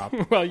showing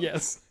up. Well,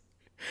 yes.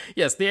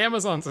 Yes, the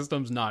Amazon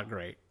system's not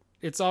great.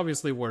 It's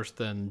obviously worse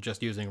than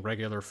just using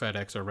regular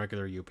FedEx or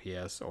regular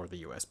UPS or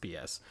the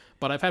USPS.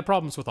 But I've had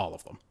problems with all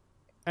of them.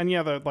 And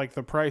yeah,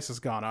 the price has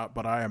gone up,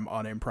 but I am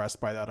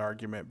unimpressed by that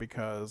argument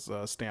because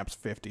stamps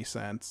 50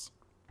 cents.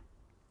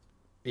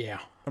 Yeah.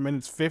 I mean,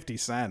 it's 50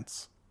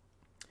 cents.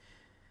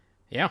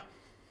 Yeah.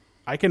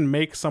 I can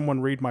make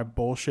someone read my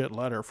bullshit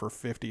letter for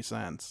 50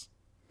 cents.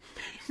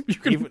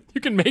 You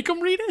can make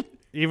them read it?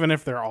 Even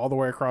if they're all the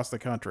way across the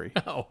country.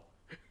 Oh.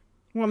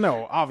 Well,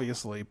 no,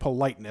 obviously,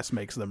 politeness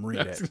makes them read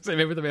I was it. gonna say,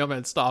 maybe the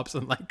mailman stops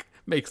and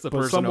makes the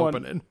person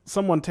open it.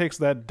 Someone takes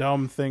that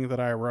dumb thing that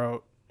I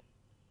wrote,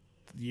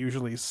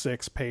 usually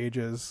 6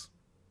 pages,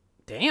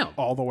 Damn.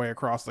 all the way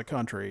across the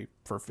country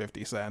for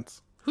 50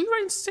 cents. Who are you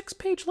writing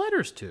 6-page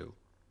letters to?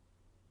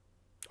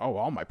 Oh,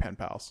 all my pen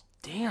pals.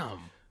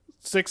 Damn.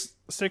 6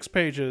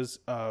 pages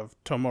of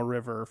Tomo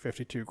River,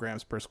 52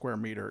 grams per square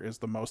meter is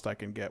the most I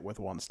can get with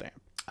one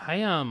stamp. I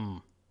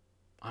don't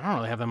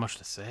really have that much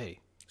to say.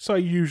 So I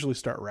usually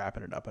start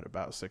wrapping it up at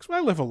about 6. Well,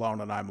 I live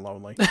alone and I'm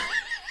lonely.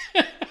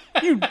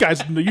 You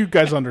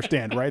guys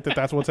understand, right?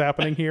 That's what's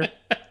happening here.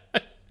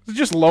 It's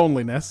just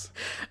loneliness.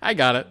 I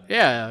got it.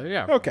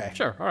 Yeah. Okay.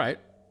 Sure. All right.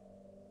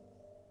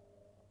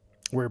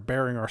 We're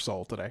bearing our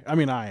soul today. I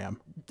mean, I am.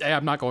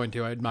 I'm not going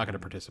to. I'm not going to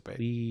participate.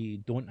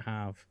 We don't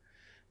have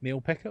mail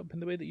pickup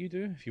in the way that you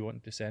do. If you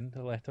want to send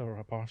a letter or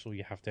a parcel,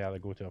 you have to either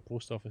go to a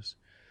post office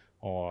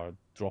or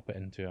drop it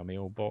into a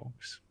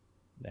mailbox.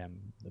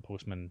 The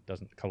postman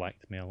doesn't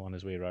collect mail on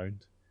his way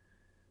around,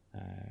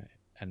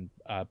 and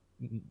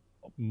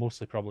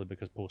mostly probably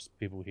because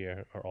people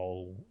here are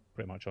all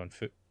pretty much on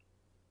foot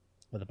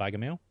with a bag of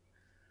mail.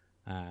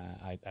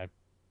 I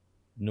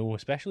know,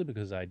 especially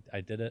because I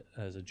did it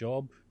as a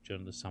job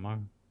during the summer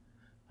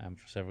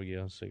for several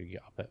years. So you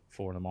get up at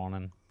 4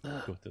 a.m,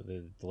 go to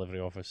the delivery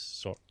office,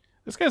 sort.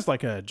 This guy's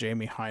like a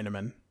Jamie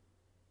Heineman.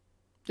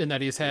 In that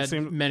he's had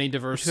many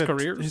diverse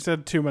careers. He's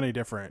had too many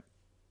different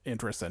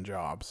interests and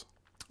jobs.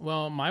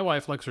 Well, my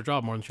wife likes her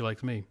job more than she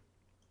likes me.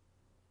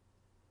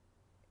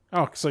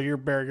 Oh, so you're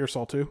bearing your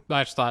soul too?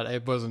 I just thought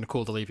it wasn't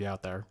cool to leave you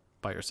out there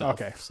by yourself.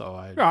 Okay. So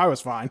No, I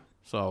was fine.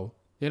 So,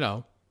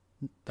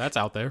 that's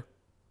out there.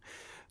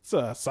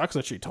 It sucks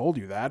that she told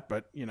you that,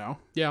 but,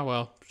 Yeah,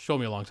 well, she told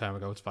me a long time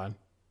ago. It's fine.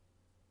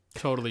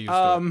 Totally used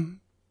to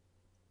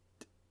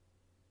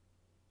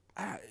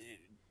it.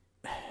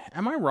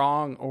 Am I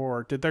wrong,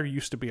 or did there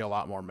used to be a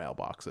lot more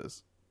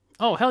mailboxes?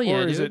 Oh, hell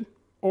yeah, dude.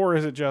 Or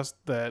is it just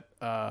that,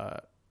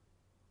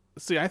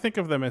 see, I think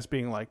of them as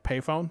being like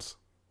payphones,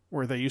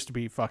 where they used to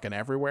be fucking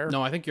everywhere.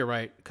 No, I think you're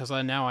right, because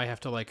now I have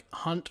to,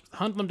 hunt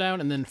them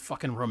down and then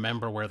fucking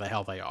remember where the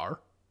hell they are.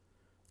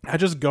 I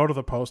just go to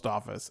the post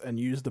office and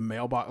use the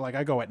mailbox.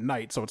 I go at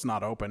night, so it's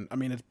not open. I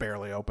mean, it's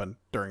barely open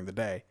during the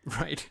day.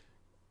 Right.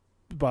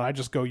 But I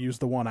just go use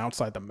the one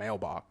outside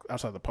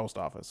the post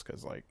office,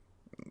 because,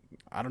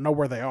 I don't know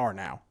where they are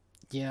now.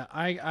 Yeah,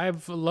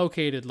 I've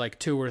located like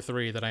 2 or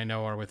 3 that I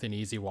know are within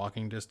easy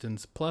walking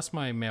distance. Plus,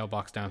 my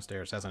mailbox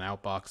downstairs has an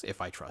outbox if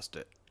I trust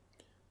it.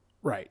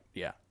 Right.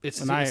 Yeah. It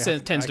I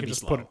tends to could be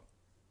just slow.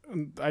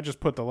 I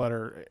just put the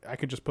letter. I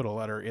could just put a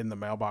letter in the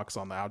mailbox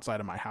on the outside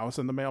of my house,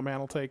 and the mailman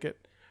will take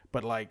it.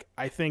 But like,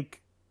 I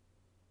think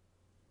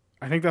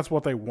that's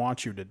what they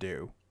want you to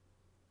do.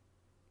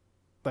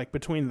 Like,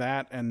 between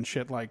that and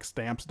shit like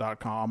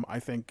stamps.com, I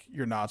think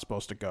you're not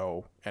supposed to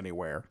go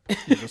anywhere.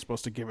 You're just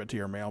supposed to give it to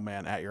your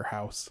mailman at your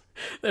house.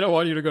 They don't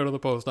want you to go to the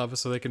post office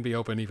so they can be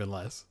open even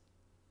less.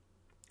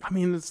 I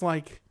mean, it's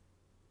like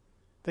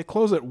they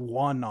close at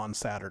 1 on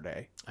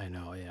Saturday I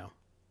know,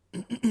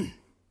 yeah.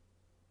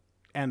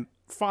 and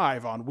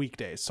 5 on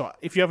weekdays. So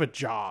if you have a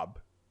job,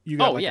 you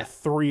got a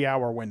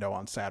 3-hour window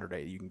on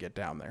Saturday you can get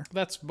down there.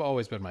 That's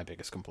always been my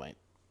biggest complaint.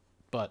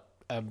 But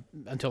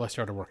until I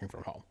started working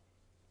from home.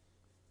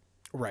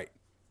 Right.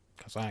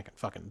 Because I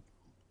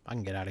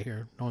can get out of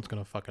here. No one's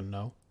going to fucking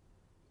know.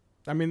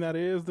 I mean, that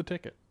is the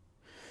ticket.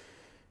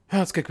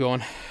 Let's get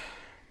going.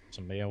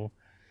 Some mail,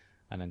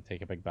 and then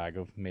take a big bag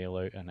of mail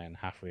out, and then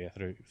halfway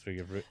through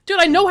your route, Dude,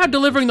 I know how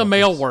delivering the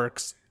mail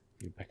works.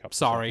 you pick up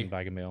Sorry. a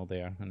bag of mail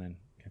there, and then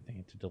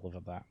continue to deliver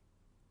that.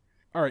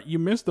 All right, you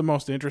missed the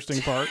most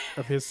interesting part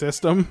of his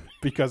system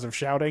because of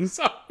shouting.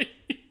 Sorry.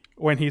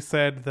 When he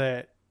said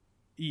that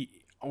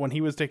when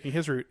he was taking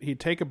his route, he'd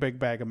take a big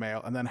bag of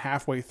mail, and then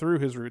halfway through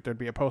his route, there'd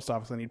be a post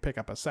office, and he'd pick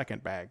up a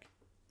second bag.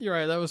 You're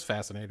right. That was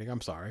fascinating.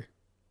 I'm sorry.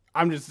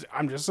 I'm just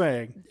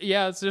saying.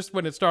 Yeah, it's just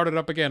when it started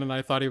up again, and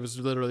I thought he was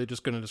literally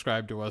just going to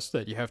describe to us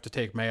that you have to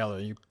take mail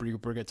and you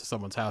bring it to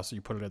someone's house and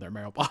you put it in their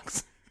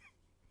mailbox.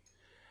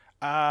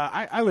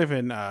 I live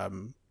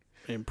in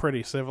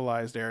pretty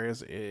civilized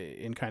areas,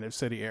 in kind of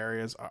city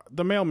areas.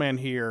 The mailman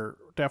here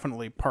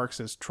definitely parks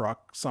his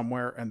truck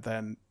somewhere and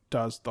then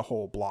does the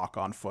whole block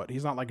on foot.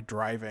 He's not like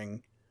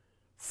driving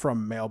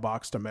from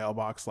mailbox to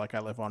mailbox like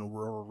I live on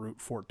rural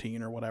Route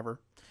 14 or whatever.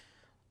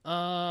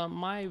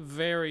 My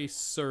very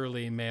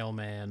surly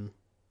mailman,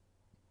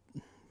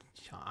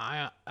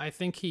 I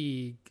think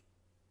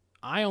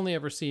I only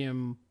ever see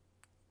him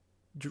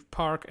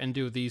park and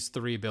do these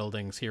 3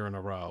 buildings here in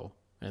a row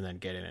and then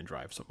get in and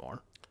drive some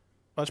more.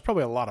 Well, there's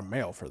probably a lot of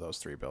mail for those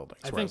 3 buildings.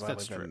 I think whereas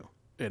that's live true.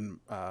 In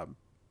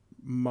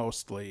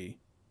mostly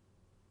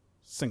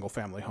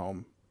single-family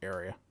home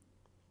area.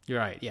 You're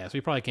right. Yeah, so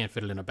you probably can't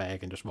fit it in a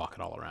bag and just walk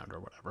it all around or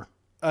whatever.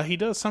 He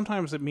does.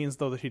 Sometimes it means,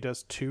 though, that he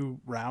does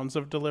 2 rounds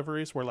of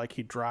deliveries where, like,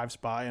 he drives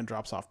by and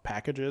drops off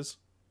packages.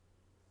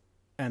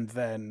 And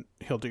then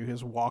he'll do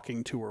his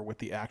walking tour with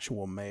the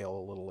actual mail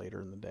a little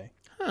later in the day.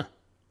 Huh.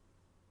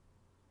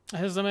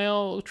 Has the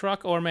mail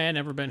truck or man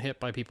ever been hit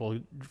by people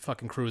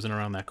fucking cruising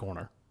around that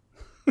corner?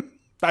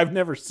 I've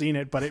never seen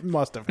it, but it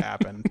must have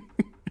happened.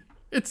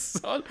 It's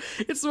the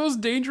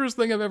most dangerous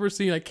thing I've ever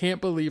seen. I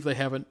can't believe they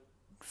haven't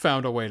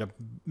found a way to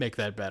make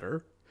that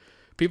better.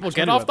 People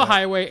get off the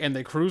highway and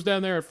they cruise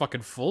down there at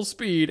fucking full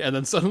speed, and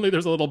then suddenly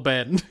there's a little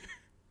bend.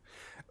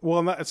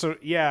 Well, so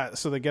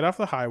they get off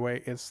the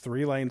highway. It's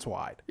 3 lanes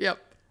wide. Yep.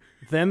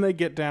 Then they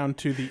get down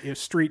to the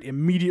street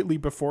immediately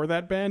before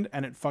that bend,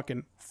 and it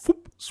fucking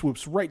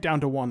swoops right down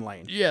to 1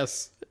 lane.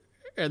 Yes.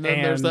 And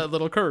then there's that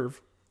little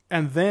curve.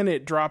 And then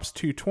it drops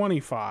to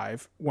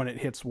 25 when it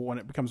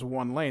becomes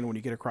 1 lane when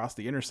you get across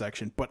the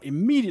intersection. But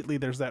immediately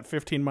there's that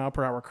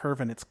 15-mile-per-hour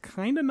curve, and it's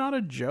kind of not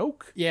a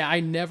joke. Yeah, I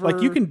never...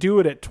 Like, you can do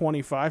it at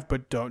 25,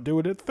 but don't do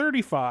it at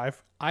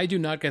 35. I do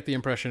not get the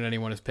impression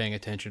anyone is paying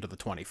attention to the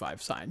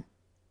 25 sign.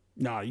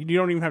 No, you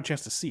don't even have a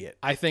chance to see it.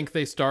 I think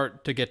they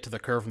start to get to the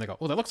curve and they go,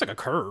 "Oh, that looks like a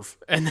curve."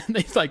 And then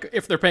they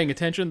if they're paying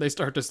attention, they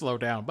start to slow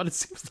down. But it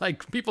seems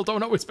like people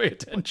don't always pay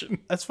attention.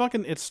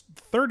 It's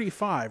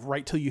 35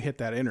 right till you hit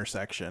that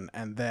intersection,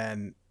 and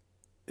then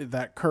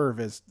that curve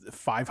is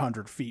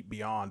 500 feet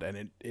beyond,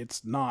 and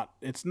it's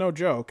no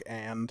joke.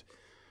 And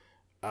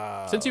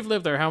since you've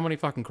lived there, how many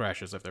fucking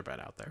crashes have there been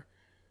out there?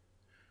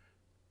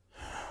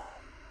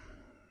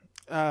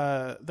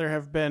 There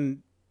have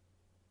been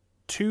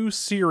 2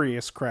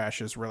 serious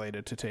crashes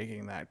related to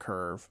taking that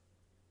curve,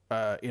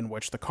 in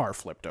which the car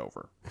flipped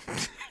over.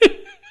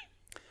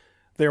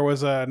 There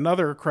was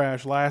another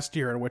crash last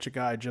year in which a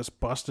guy just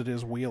busted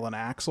his wheel and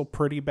axle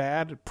pretty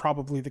bad.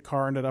 Probably the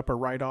car ended up a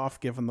write-off,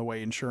 given the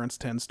way insurance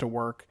tends to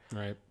work.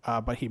 Right.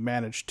 But he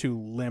managed to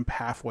limp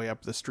halfway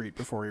up the street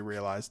before he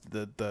realized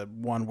that the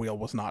one wheel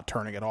was not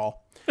turning at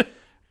all.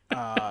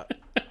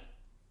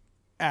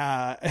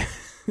 And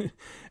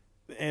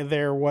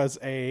there was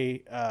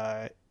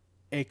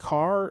a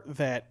car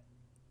that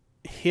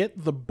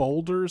hit the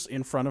boulders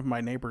in front of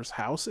my neighbor's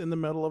house in the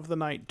middle of the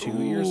night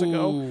 2 years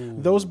ago.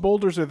 Those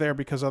boulders are there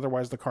because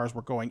otherwise the cars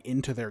were going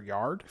into their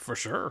yard. For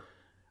sure.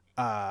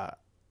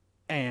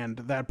 And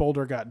that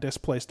boulder got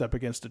displaced up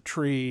against a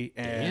tree,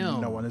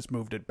 and no one has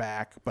moved it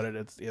back, but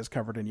it is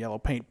covered in yellow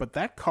paint. But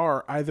that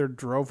car either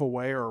drove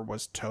away or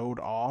was towed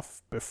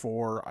off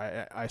before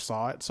I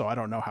saw it, so I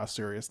don't know how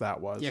serious that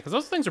was. Yeah, because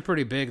those things are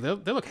pretty big.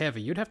 They look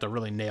heavy. You'd have to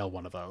really nail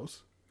one of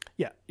those.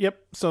 Yeah. Yep.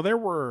 So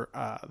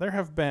there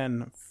have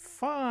been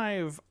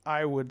 5,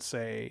 I would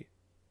say,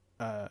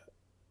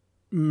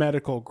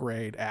 medical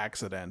grade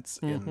accidents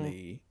in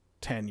the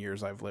 10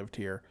 years I've lived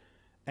here.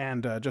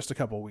 And just a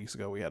couple of weeks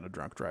ago, we had a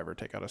drunk driver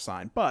take out a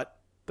sign, but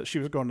that she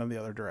was going in the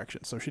other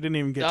direction, so she didn't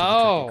even get to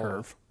the tricky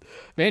curve.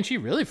 Man, she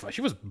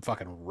was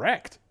fucking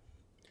wrecked.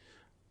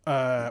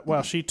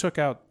 Well, she took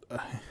out,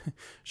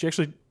 she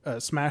actually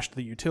smashed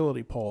the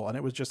utility pole, and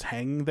it was just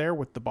hanging there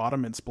with the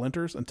bottom in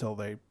splinters until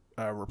they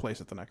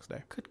replaced it the next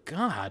day. Good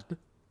God.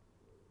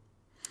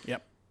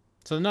 Yep.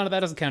 So none of that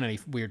doesn't count any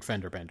weird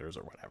fender benders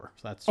or whatever.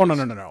 So that's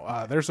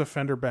No. There's a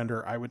fender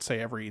bender, I would say,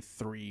 every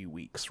 3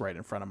 weeks right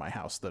in front of my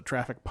house. The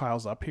traffic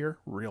piles up here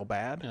real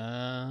bad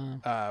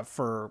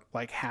for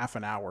like half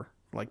an hour,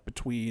 like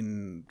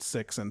between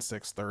 6 and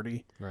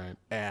 6:30. right.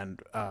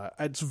 And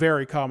it's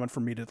very common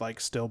for me to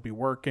like still be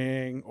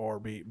working or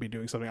be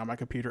doing something on my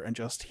computer and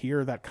just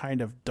hear that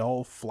kind of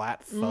dull,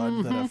 flat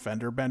thud that a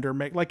fender bender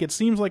make. Like, it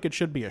seems like it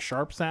should be a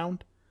sharp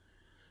sound,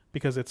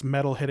 because it's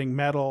metal hitting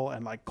metal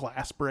and like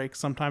glass breaks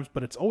sometimes,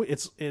 but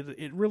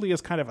it really is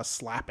kind of a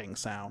slapping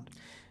sound.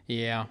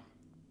 Yeah.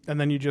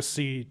 And then you just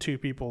see two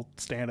people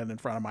standing in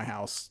front of my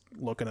house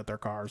looking at their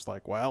cars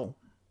like, well,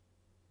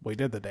 we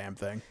did the damn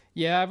thing.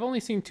 Yeah, I've only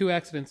seen 2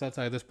 accidents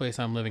outside this place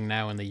I'm living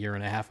now in the year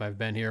and a half I've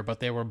been here, but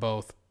they were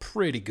both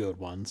pretty good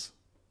ones.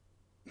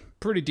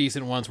 Pretty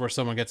decent ones where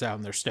someone gets out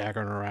and they're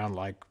staggering around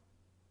like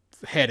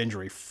head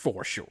injury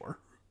for sure.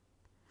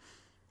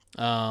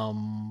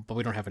 But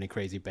we don't have any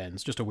crazy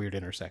bends, just a weird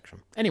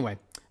intersection. Anyway,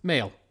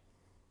 mail.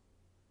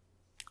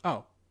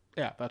 Oh,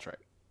 yeah, that's right.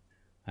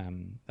 I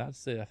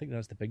think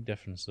that's the big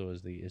difference though,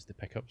 is the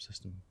pickup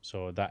system.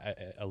 So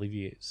that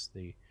alleviates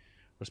the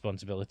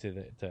responsibility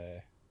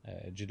that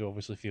Jude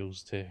obviously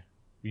feels to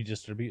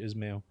redistribute his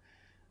mail,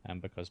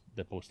 because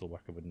the postal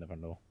worker would never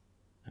know.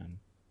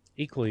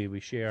 Equally, we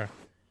share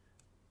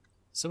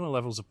similar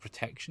levels of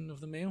protection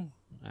of the mail.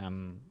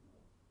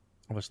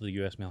 Obviously,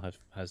 the US mail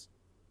has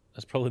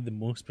probably the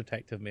most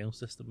protective mail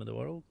system in the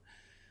world,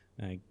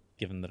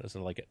 given that it's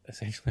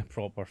essentially a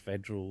proper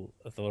federal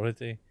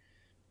authority.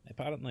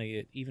 Apparently,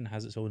 it even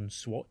has its own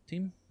SWAT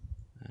team,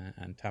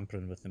 and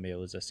tampering with the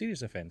mail is a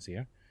serious offence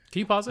here. Can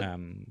you pause it?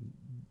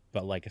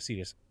 But like a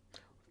serious...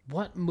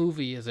 What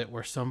movie is it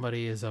where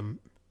somebody is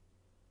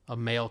a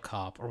male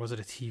cop, or was it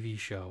a TV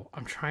show?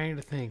 I'm trying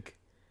to think.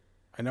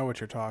 I know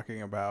what you're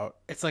talking about.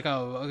 It's like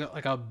a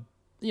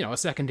a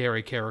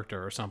secondary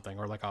character or something,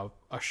 or like a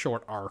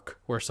short arc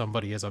where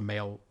somebody is a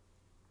male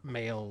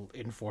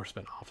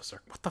enforcement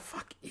officer. What the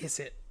fuck is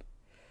it?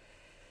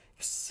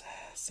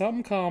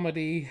 Some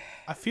comedy.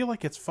 I feel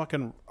like it's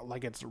fucking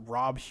like it's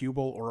Rob Hubel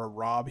or a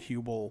Rob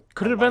Hubel.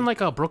 Could it have been like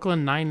a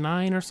Brooklyn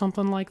Nine-Nine or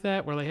something like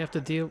that, where they have to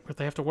work with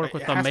the has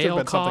to have male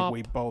been cop? Something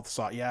we both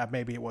saw. Yeah,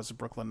 maybe it was a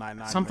Brooklyn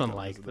Nine-Nine. Something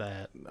like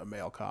that. A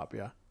male cop,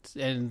 yeah.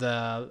 And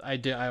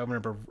I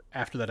remember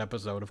after that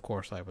episode, of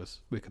course, I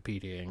was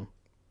Wikipediaing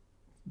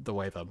the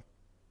way the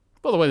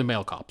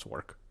male cops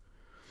work.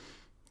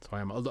 So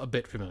I'm a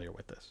bit familiar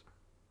with this.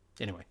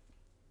 Anyway.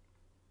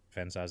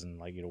 Offense as in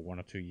 1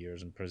 or 2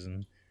 years in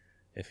prison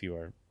if you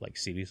are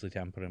seriously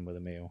tampering with a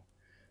mail.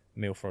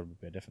 Mail fraud would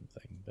be a different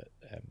thing,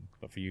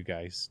 but for you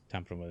guys,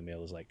 tampering with a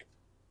mail is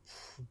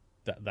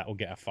that will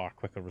get a far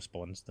quicker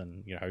response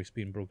than your house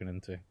being broken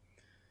into.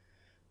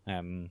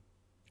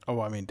 Oh,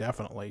 I mean,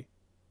 definitely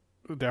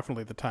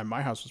the time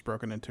my house was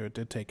broken into, it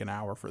did take an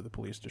hour for the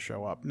police to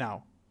show up.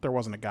 Now, there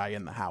wasn't a guy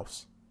in the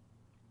house.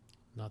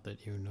 Not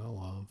that you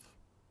know of.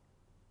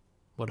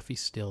 What if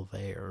he's still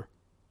there?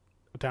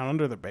 Down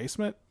under the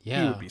basement?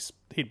 Yeah.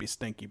 He'd be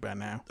stinky by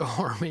now.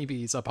 Or maybe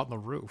he's up on the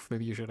roof.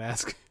 Maybe you should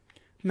ask.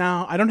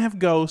 No, I don't have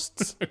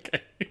ghosts.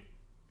 Okay.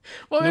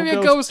 Well, No maybe a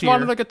ghost ghost here.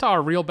 wanted a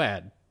guitar real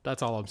bad.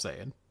 That's all I'm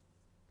saying.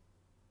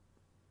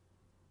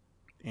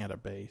 And a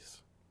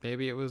bass.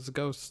 Maybe it was a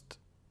ghost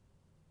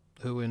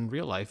who in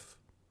real life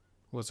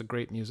was a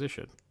great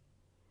musician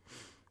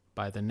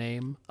by the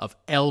name of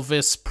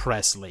Elvis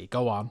Presley.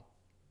 Go on.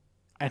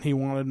 And he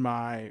wanted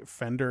my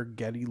Fender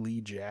Geddy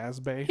Lee jazz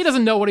bass. He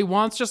doesn't know what he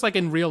wants, just like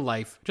in real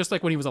life, just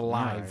like when he was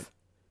alive. Right.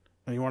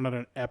 And he wanted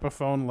an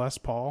Epiphone Les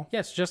Paul.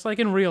 Yes, just like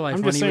in real life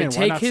I'm when just he would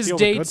saying, why take not his steal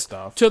the good dates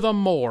stuff? to the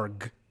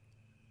morgue.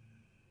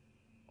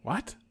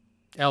 What?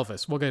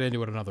 Elvis, we'll get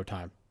into it another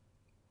time.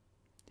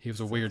 He was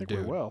a weird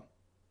dude. Well,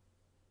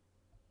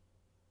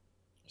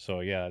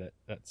 So yeah,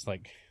 that's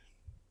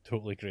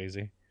totally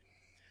crazy.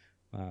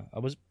 I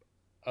was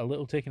a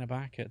little taken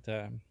aback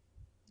at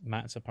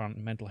Matt's apparent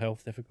mental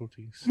health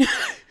difficulties.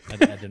 I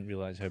didn't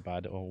realize how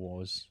bad it all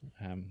was.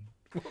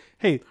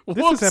 hey, this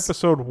Whoops. is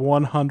episode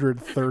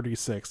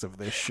 136 of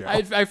this show.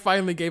 I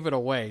finally gave it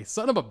away.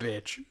 Son of a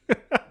bitch.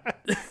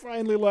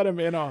 finally let him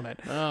in on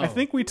it. Oh. I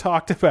think we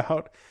talked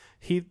about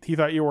he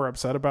thought you were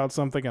upset about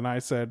something, and I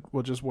said,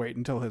 "We'll just wait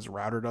until his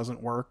router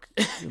doesn't work."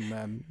 And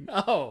then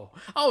Oh,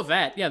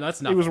 that. Yeah,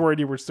 that's he nothing. was worried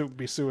you were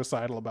be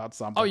suicidal about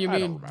something. Oh, you I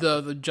don't mean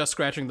remember. the just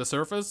scratching the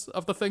surface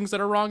of the things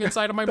that are wrong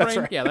inside of my That's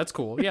brain? right. Yeah, that's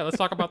cool. Yeah, let's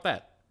talk about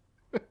that.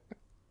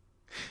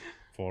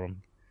 For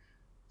him.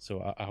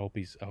 So I hope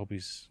he's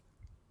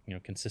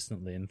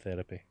consistently in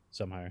therapy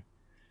somehow.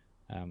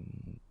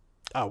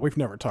 Oh, we've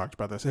never talked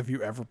about this. Have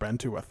you ever been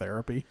to a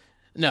therapy?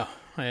 No,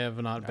 I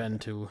have not been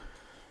to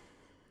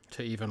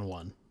to even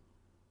one.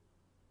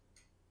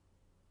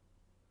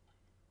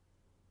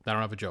 I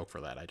don't have a joke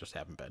for that. I just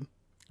haven't been.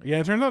 Yeah,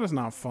 it turns out it's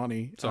not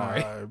funny.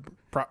 Sorry.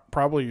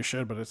 Probably you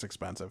should, but it's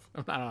expensive.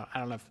 I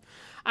don't have.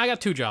 I got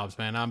 2 jobs,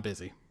 man. I'm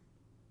busy.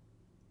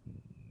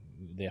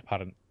 The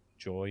apparent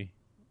joy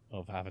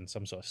of having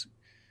some sort of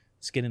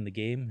skin in the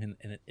game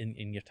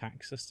in your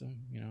tax system.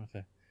 You know,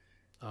 if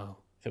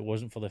it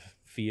wasn't for the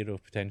fear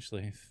of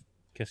potentially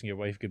kissing your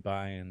wife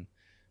goodbye and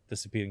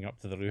disappearing up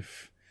to the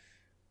roof,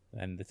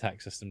 then the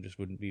tax system just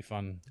wouldn't be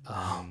fun.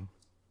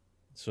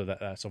 So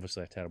that's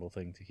obviously a terrible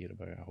thing to hear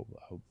about. I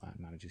hope Matt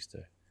manages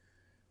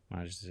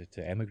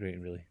to emigrate.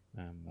 Really,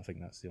 I think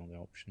that's the only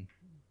option.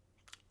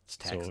 It's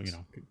Texas.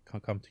 So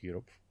come to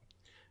Europe.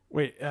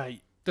 Wait,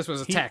 This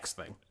was a tax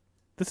thing.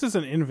 this is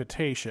an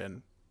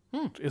invitation.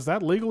 Is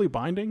that legally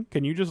binding?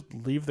 Can you just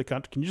leave the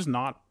country? Can you just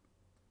not?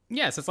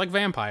 Yes, it's like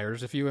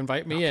vampires. If you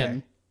invite me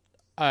Okay.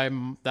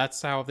 in,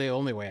 that's how the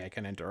only way I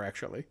can enter.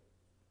 Actually,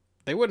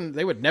 they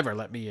would never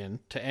let me in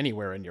to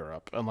anywhere in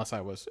Europe unless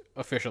I was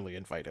officially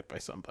invited by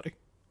somebody.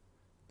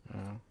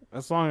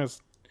 As long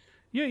as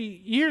you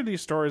hear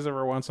these stories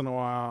every once in a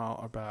while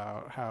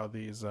about how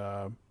these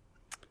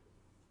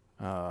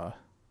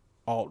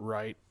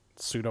alt-right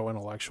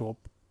pseudo-intellectual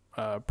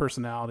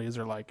personalities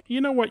are like, you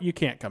know what, you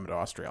can't come to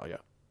Australia.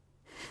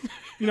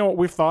 You know what,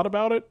 we've thought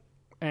about it,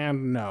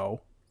 and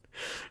no.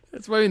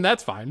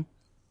 That's fine.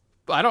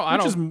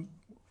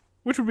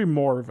 Which would be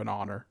more of an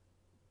honor.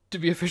 To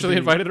be officially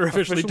invited or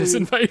officially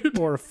disinvited.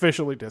 Or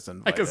officially I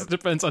disinvited. guess it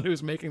depends on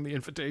who's making the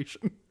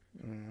invitation.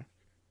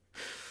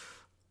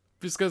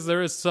 Just because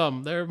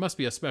there must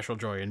be a special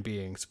joy in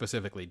being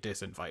specifically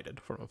disinvited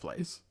from a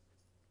place.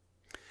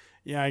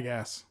 Yeah, I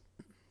guess.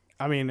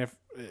 I mean,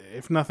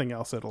 if nothing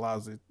else, it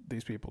allows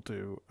these people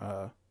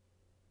to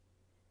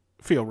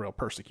feel real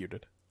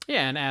persecuted.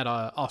 Yeah, and add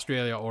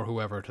Australia or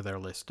whoever to their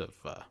list of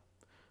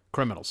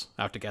criminals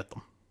out to get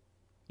them.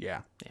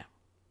 Yeah. Yeah.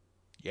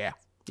 Yeah.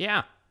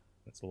 Yeah.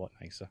 That's a lot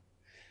nicer.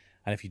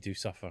 And if you do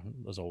suffer,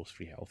 there's always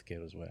free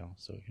healthcare as well.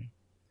 So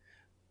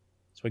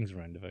swings and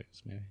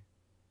roundabouts, maybe.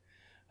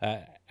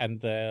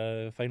 And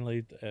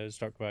finally,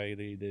 struck by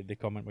the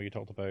comment where you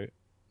talked about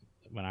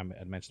when I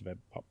had mentioned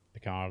about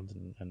Picard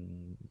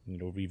and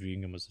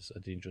reviewing him as a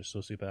dangerous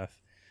sociopath,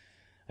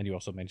 and you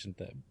also mentioned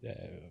that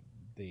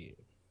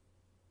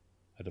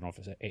I don't know if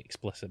it's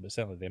explicit, but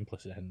certainly the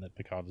implicit hint that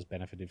Picard has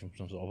benefited from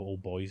some sort of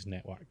old boys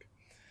network.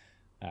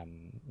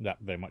 That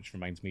very much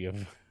reminds me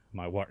of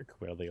my work,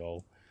 where they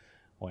all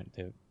went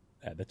to,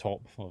 at the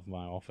top of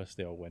my office,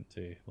 they all went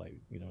to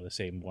the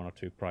same 1 or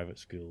 2 private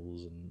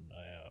schools in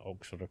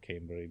Oxford or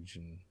Cambridge,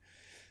 and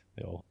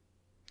they all.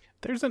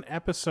 There's an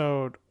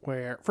episode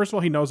where, first of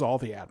all, he knows all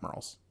the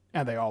admirals,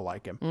 and they all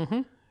like him.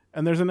 Mm-hmm.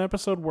 And there's an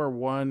episode where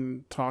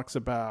one talks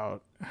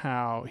about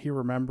how he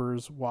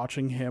remembers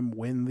watching him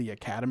win the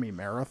Academy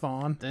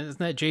Marathon. Isn't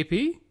that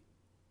JP?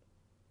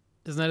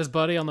 Isn't that his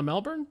buddy on the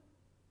Melbourne?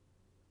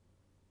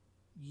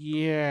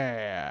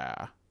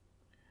 Yeah.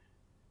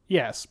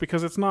 Yes,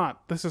 because this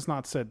is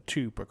not said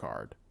to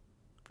Picard.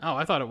 Oh,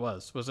 I thought it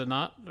was. Was it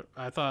not?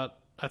 I thought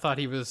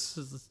he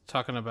was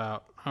talking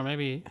about, or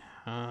maybe.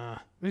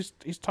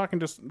 He's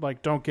talking just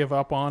like, don't give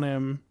up on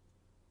him.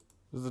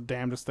 This is the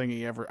damnedest thing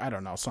he ever. I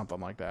don't know, something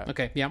like that.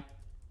 Okay, yeah.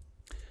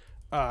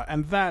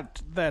 And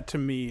that to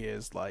me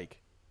is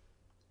like,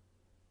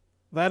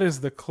 that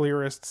is the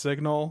clearest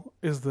signal.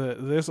 Is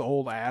this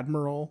old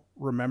admiral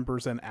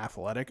remembers an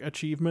athletic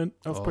achievement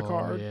of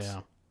Picard's? Yeah.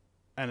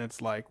 And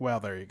it's like,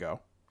 well, there you go.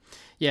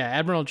 Yeah,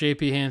 Admiral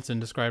J.P. Hansen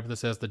described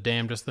this as the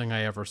damnedest thing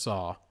I ever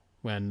saw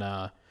when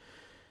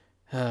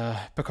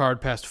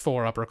Picard passed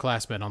 4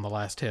 upperclassmen on the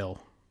last hill.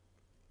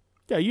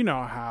 Yeah, you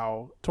know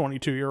how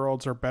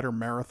 22-year-olds are better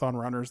marathon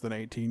runners than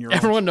 18-year-olds.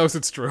 Everyone knows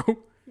it's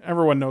true.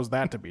 Everyone knows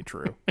that to be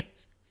true.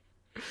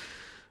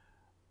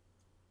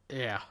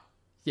 Yeah.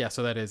 Yeah,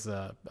 so that is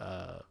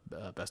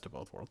best of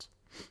both worlds.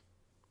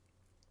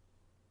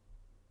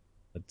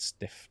 Had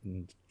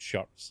stiffened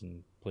shirts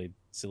and played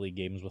silly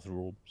games with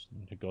robes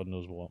and God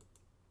knows what.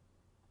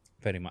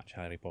 Very much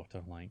Harry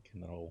Potter like,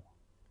 and they're all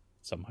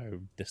somehow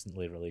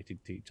distantly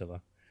related to each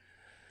other.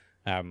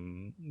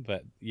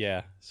 But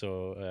yeah,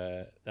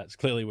 so that's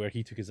clearly where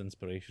he took his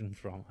inspiration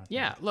from. I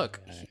Yeah, think,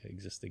 look.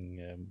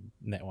 existing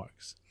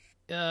networks.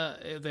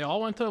 They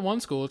all went to one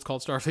school. It's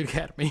called Starfleet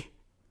Academy.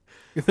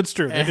 That's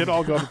true. They did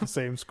all go to the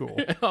same school.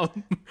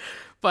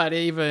 But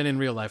even in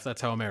real life,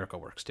 that's how America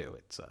works too.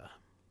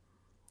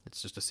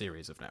 It's just a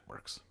series of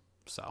networks.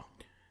 So,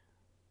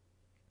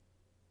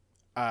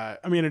 I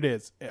mean, it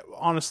is.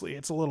 Honestly,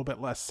 it's a little bit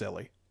less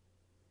silly.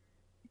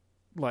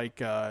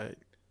 Like,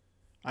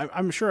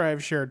 I'm sure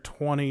I've shared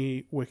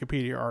 20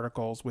 Wikipedia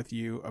articles with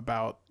you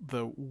about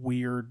the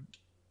weird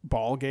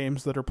ball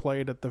games that are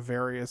played at the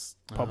various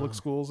public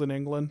schools in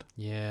England.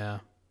 yeah.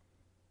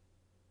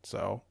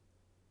 So,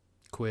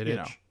 Quidditch.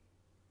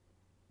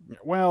 You know.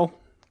 Well,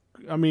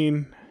 I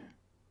mean,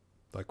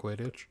 Like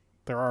Quidditch?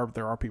 there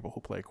are people who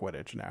play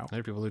Quidditch now.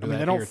 There are people who do I mean, that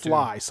they don't here,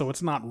 fly, so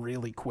it's not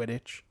really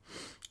Quidditch.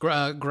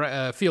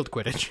 too. Field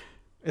Quidditch.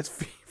 It's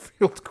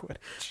field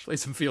Quidditch. Play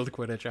some field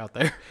Quidditch out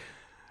there.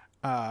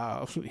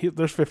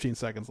 There's 15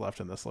 seconds left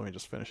in this. Let me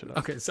just finish it up.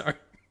 Okay, sorry.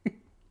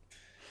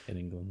 In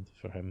England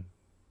for him.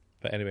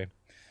 But anyway,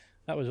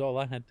 that was all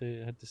I had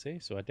to say.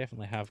 So I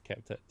definitely have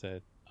kept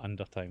it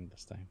under time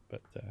this time.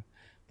 But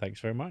thanks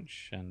very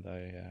much, and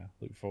I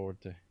look forward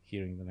to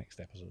hearing the next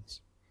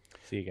episodes.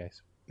 See you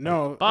guys.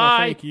 No, Bye.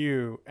 thank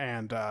you.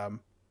 And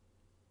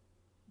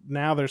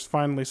now there's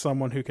finally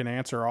someone who can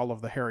answer all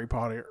of the Harry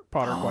Potter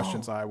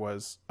questions I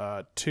was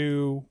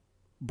too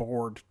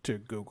bored to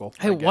Google.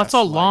 Hey, I what's guess.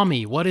 a Like,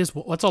 Lamy?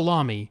 What's a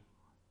Lamy?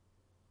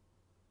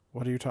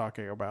 what are you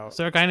talking about? Is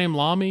there a guy named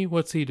Lamy?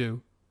 What's he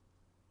do?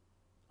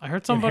 I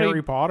heard In somebody.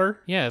 Harry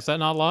Potter? Yeah, is that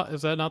not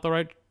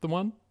the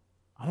one?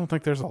 I don't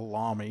think there's a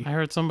Lamy.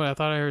 I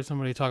thought I heard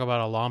somebody talk about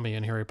a Lamy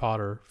in Harry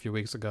Potter a few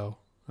weeks ago,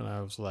 and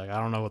I was like, I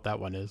don't know what that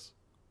one is.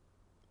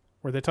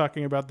 Were they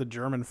talking about the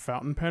German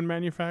fountain pen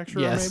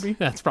manufacturer? Yes, Maybe.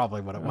 that's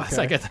probably what it was.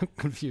 Okay. I get them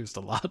confused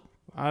a lot.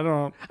 I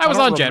don't. I was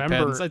don't on jet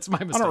remember- pens. It's my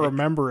I mistake. don't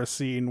remember a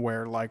scene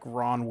where like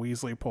Ron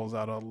Weasley pulls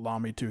out a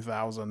Lamy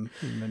 2000,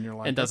 and then you're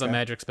like, And does a okay.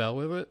 magic spell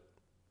with it.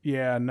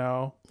 Yeah,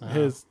 no.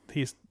 Oh.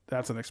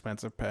 That's an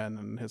expensive pen,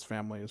 and his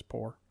family is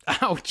poor.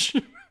 Ouch!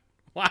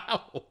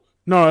 Wow.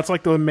 No, it's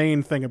like the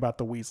main thing about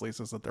the Weasleys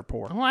is that they're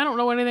poor. Well, I don't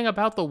know anything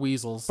about the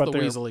Weasels. But the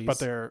they're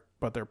Weasleys.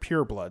 but they're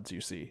purebloods,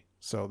 you see.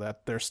 So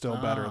that they're still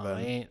better They than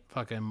ain't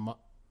fucking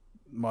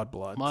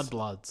mudbloods.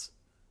 mudbloods.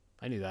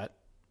 I knew that.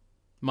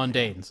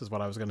 Mundanes is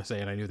what I was going to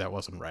say, and I knew that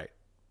wasn't right.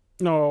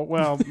 No,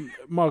 well,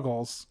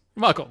 muggles,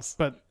 Muggles.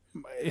 but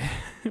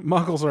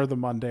muggles are the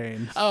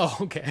mundanes. Oh,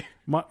 okay.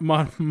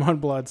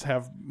 Mudbloods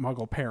have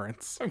muggle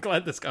parents. I'm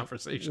glad this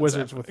conversation.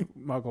 Wizards with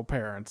muggle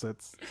parents.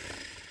 It's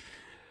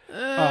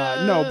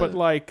no, but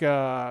like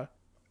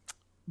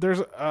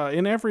there's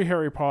in every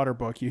Harry Potter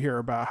book you hear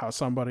about how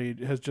somebody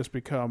has just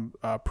become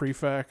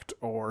prefect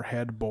or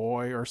head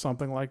boy or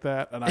something like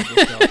that, and I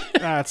just go,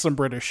 that's some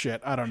British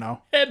shit. I don't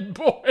know. Head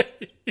boy.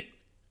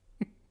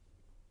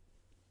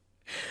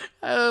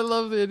 I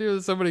love the idea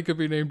that somebody could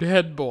be named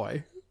Head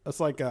Boy. It's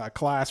like a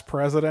class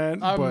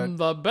president, I'm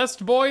the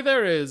best boy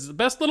there is.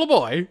 Best little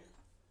boy.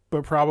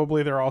 but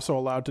probably they're also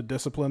allowed to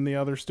discipline the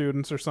other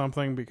students or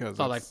something because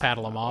So like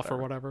paddle them off or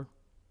whatever.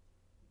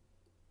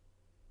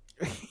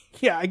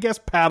 Yeah, I guess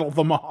paddle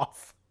them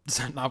off. Is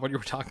that not what you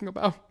were talking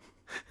about?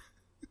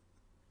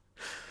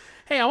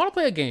 Hey, I want to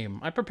play a game.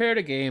 I prepared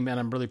a game and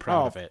I'm really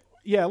proud of it.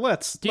 Yeah,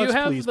 let's. Do you let's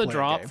have please the play a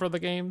drop game. for the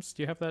games?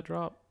 Do you have that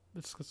drop?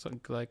 It's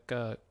like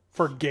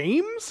for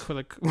games? for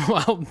the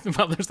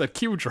well, there's the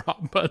Q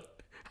drop, but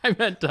I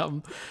meant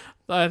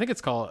I think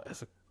it's called a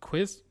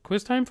quiz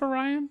time for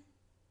Ryan.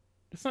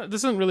 It's not.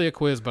 This isn't really a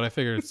quiz, but I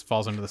figured it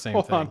falls into the same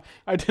Hold thing.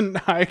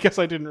 on, I guess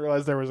I didn't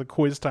realize there was a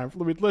quiz time.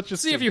 Let's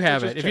just See if you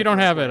have Let's it. just If you check don't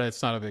real have quick. it,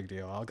 it's not a big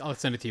deal. I'll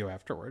send it to you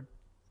afterward.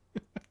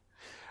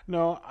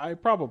 No, I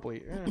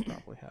probably have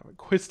it.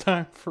 Quiz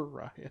time for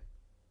Ryan.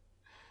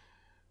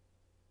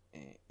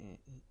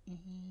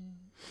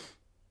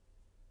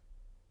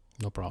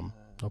 No problem.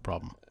 No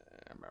problem.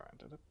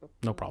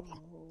 No problem.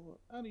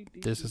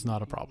 This is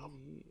not a problem.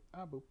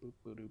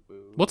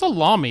 What's a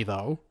Lamy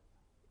though?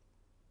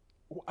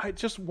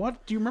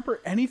 What do you remember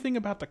anything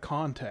about the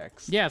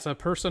context? Yeah, it's a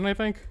person, I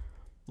think.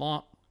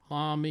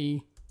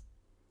 Lamy.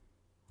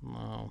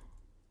 No.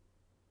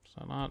 Is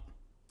that not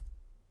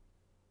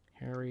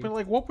Harry? But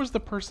like, what was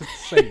the person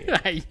saying?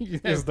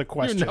 Is the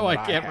question You know I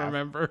that I can't have.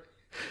 remember.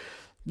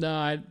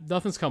 No,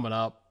 nothing's coming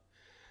up.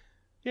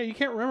 Yeah, you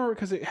can't remember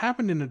because it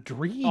happened in a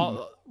dream.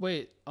 All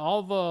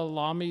the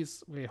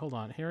Lamies. Wait, hold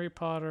on. Harry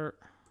Potter.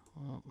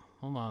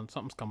 Hold on,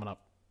 something's coming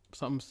up.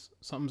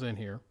 Something's in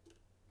here.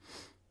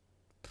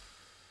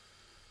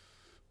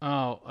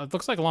 Oh, it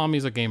looks like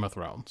Lamy's a Game of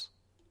Thrones.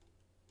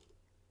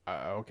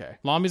 Okay.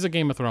 Lamy's a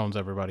Game of Thrones,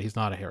 everybody. He's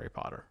not a Harry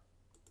Potter.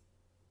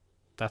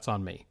 That's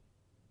on me.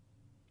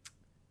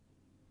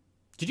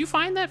 Did you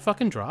find that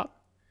fucking drop?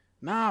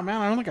 Nah,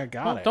 man, I don't think I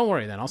got it. Don't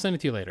worry then. I'll send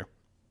it to you later.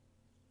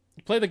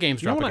 Play the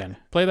games You know drop what again.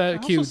 Play I that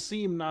also cue.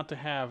 seem not to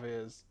have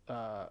is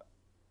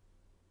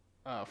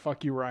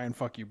fuck you Ryan,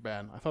 fuck you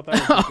Ben. I thought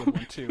that was a good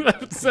one too.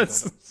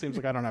 That's- Seems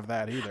like I don't have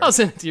that either. I'll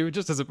send it to you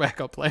just as a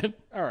backup plan.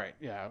 All right,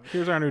 yeah.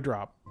 Here's our new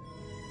drop.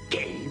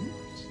 Games?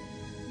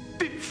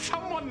 Did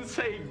someone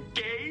say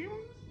games?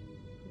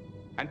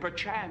 And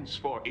perchance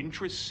for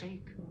interest's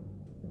sake,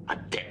 a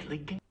deadly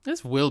game?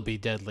 This will be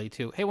deadly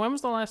too. Hey, when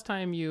was the last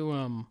time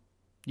you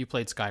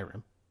played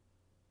Skyrim?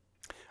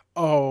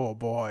 Oh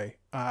boy,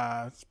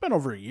 it's been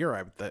over a year.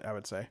 I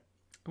would say.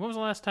 When was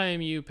the last time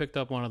you picked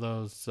up one of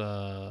those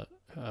Fat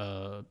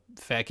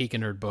Geek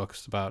and Nerd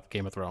books about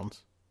Game of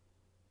Thrones?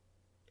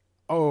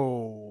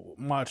 Oh,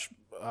 much.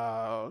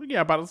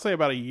 Yeah, let's say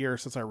about a year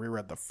since I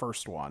reread the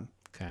first one.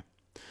 Okay.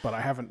 But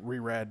I haven't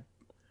reread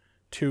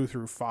 2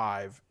 through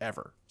 5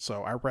 ever.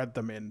 So I read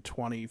them in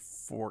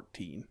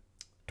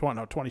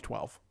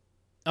 2012.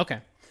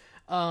 Okay.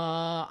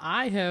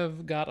 I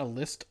have got a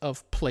list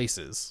of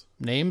places,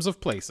 names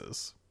of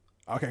places,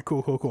 Okay,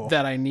 cool.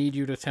 that I need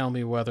you to tell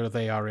me whether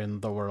they are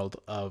in the world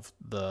of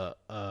the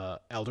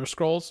Elder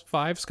Scrolls V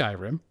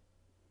Skyrim,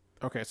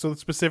 Okay, so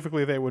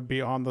specifically they would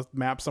be on the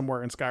map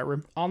somewhere in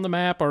Skyrim. on the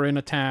map or in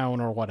a town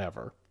or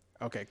whatever.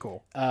 Okay,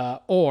 cool.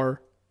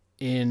 Or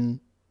in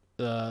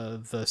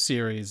the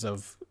series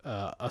of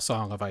A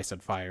Song of Ice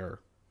and Fire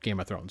Game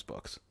of Thrones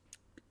books.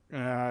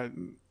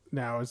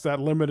 Now, is that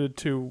limited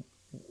to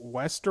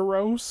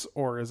Westeros,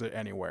 or is it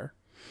anywhere?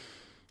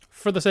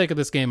 For the sake of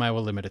this game, I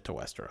will limit it to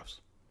Westeros.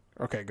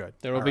 Okay, good.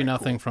 There will All be right,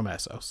 nothing from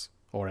Essos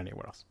or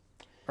anywhere else.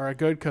 All right,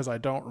 good, because I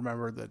don't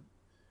remember that.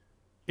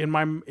 In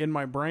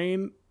my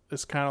brain,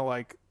 it's kind of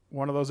like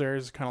one of those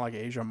areas, kind of like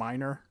Asia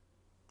Minor.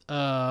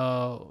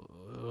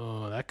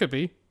 That could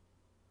be.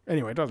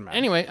 Anyway, it doesn't matter.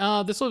 Anyway,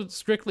 this was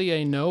strictly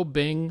a no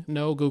Bing,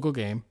 no Google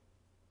game.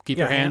 Keep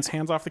yeah, your hands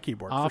hands off the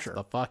keyboard off for sure.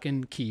 the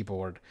fucking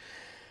keyboard.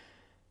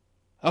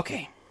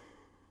 Okay.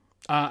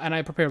 And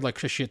I prepared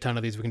like a shit ton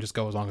of these. We can just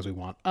go as long as we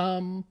want.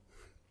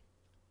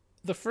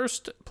 The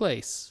first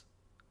place,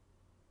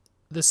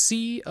 The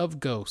Sea of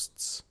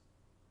Ghosts.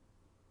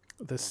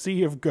 The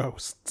Sea of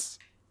Ghosts.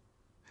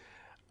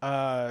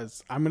 I'm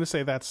gonna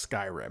say that's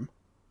Skyrim.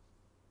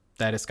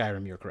 That is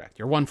Skyrim. You're correct.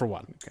 You're 1 for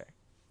 1. Okay.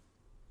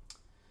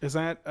 Is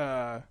that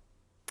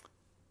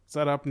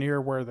up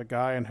near where the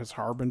guy and his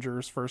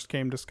harbingers first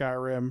came to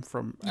Skyrim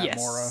from Atmora?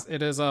 Yes,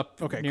 it is up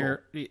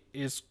near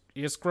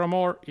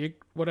Isgramor,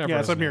 whatever. Yeah,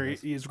 it's his up near name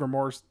is.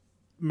 Ysgramor's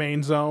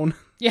main zone,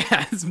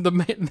 Yeah, it's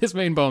this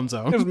main bone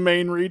zone. his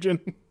main region.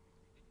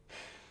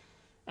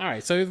 All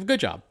right, so good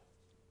job.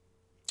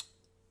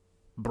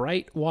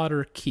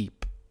 Brightwater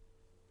Keep.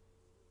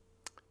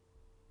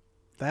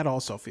 That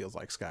also feels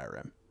like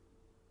Skyrim.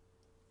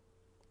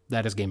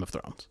 That is Game of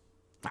Thrones.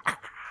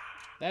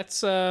 That's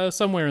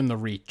somewhere in the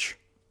Reach.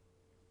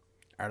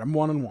 All right, I'm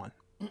 1-1.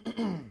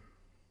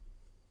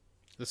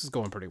 This is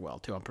going pretty well,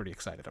 too. I'm pretty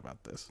excited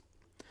about this.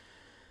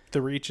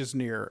 The Reach is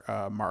near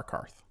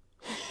Markarth,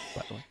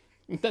 by the way.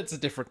 That's a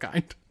different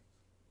kind.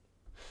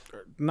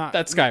 Not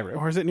That's Skyrim.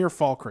 Or is it near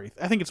Falkreath?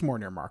 I think it's more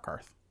near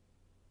Markarth.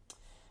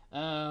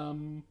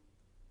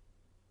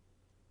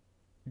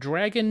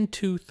 Dragon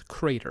Tooth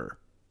Crater.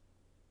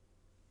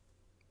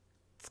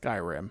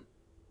 Skyrim.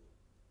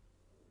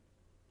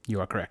 You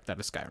are correct. That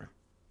is Skyrim.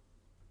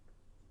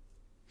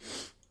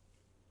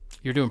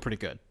 You're doing pretty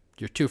good.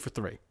 You're 2 for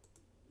 3.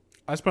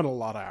 I spent a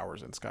lot of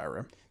hours in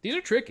Skyrim. These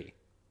are tricky.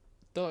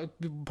 Though,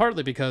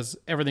 partly because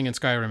everything in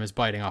Skyrim is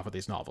biting off of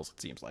these novels, it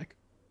seems like.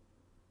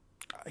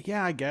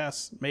 Yeah, I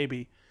guess.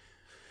 Maybe.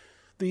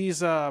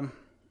 These,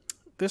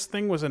 this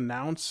thing was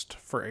announced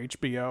for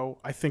HBO,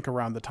 I think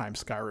around the time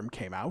Skyrim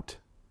came out.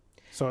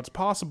 So it's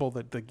possible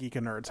that the Geek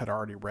and Nerds had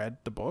already read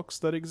the books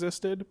that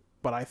existed,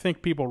 but I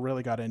think people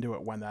really got into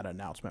it when that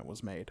announcement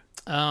was made.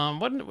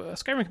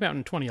 Skyrim came out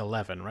in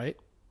 2011, right?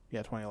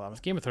 Yeah, 2011.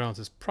 Game of Thrones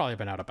has probably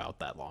been out about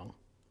that long.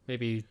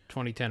 Maybe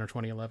 2010 or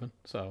 2011.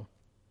 So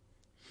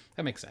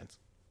that makes sense.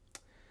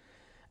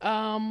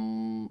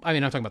 I'm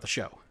talking about the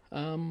show.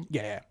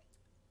 Yeah.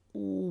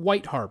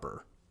 White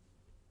Harbor.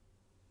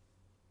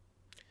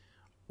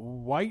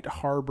 White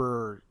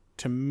Harbor,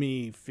 to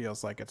me,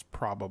 feels like it's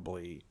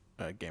probably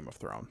Game of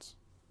Thrones.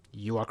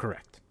 You are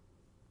correct.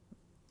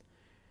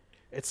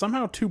 It's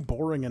somehow too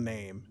boring a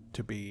name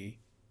to be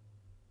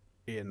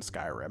in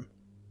Skyrim.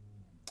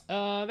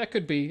 That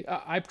could be.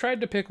 I've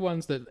tried to pick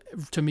ones that,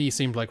 to me,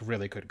 seemed like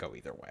really could go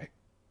either way.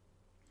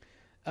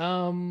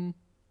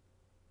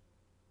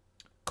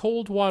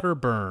 Coldwater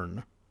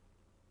Burn.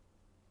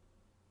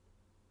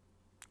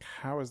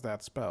 How is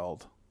that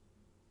spelled?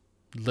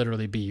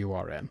 Literally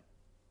B-U-R-N.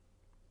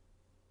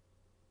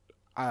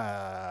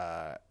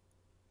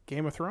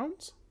 Game of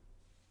Thrones?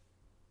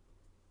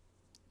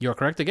 You're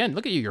correct again.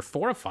 Look at you. You're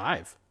 4 of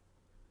 5.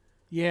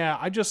 Yeah,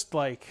 I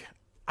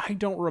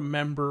don't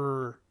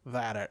remember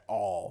that at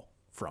all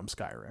from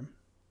Skyrim.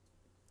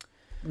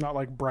 Not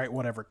like Bright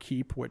Whatever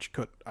Keep, which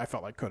I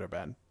felt like could have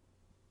been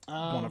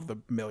one of the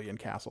million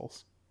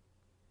castles.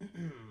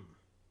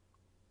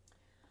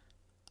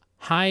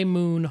 High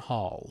Moon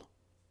Hall.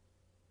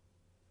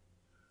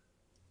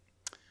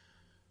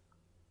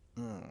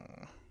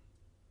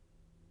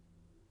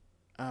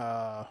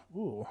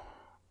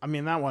 I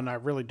mean, that one I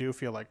really do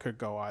feel like could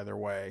go either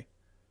way.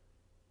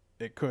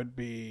 It could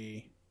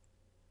be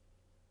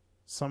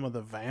some of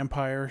the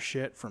vampire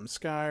shit from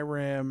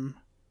Skyrim.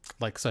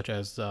 Like such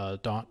as the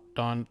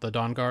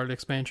Dawnguard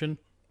expansion.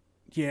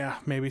 Yeah,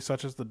 maybe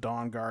such as the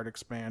Dawnguard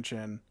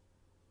expansion.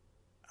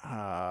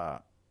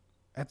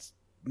 That's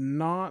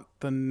not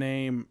the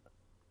name.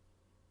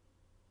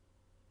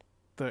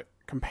 The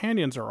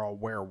companions are all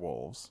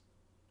werewolves.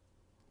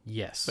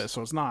 Yes.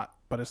 So it's not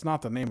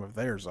the name of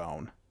their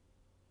zone.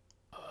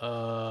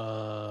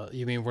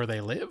 You mean where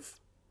they live?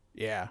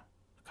 Yeah.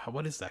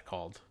 What is that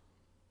called?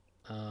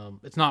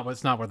 It's not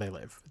where they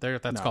live.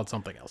 That's No. called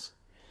something else.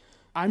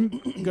 I'm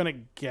gonna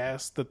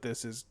guess that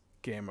this is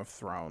Game of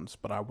Thrones,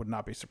 but I would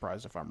not be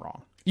surprised if I'm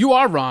wrong. You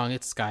are wrong.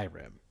 It's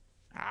Skyrim.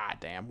 Ah,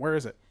 damn. Where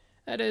is it?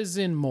 That is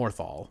in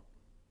Morthal.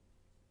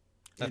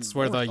 That's In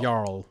where the Morthal?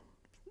 Jarl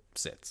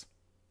sits.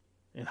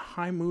 In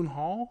High Moon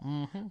Hall?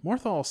 Mm-hmm.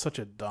 Morthal is such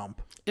a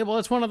dump. Well,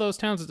 it's one of those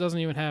towns that doesn't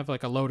even have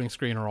like a loading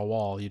screen or a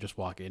wall. You just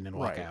walk in and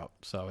walk Right. out.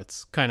 So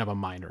it's kind of a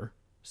minor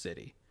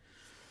city.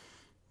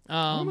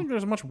 I don't think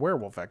there's much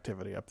werewolf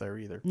activity up there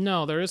either.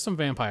 No, there is some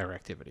vampire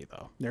activity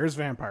though. There's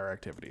vampire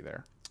activity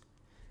there.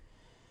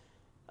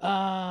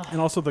 And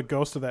also the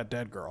ghost of that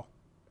dead girl.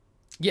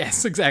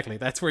 Yes, exactly.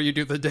 That's where you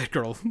do the dead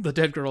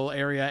girl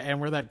area, and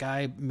where that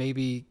guy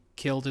maybe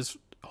killed his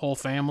whole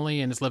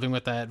family and is living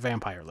with that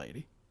vampire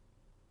lady.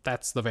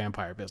 That's the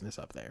vampire business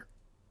up there,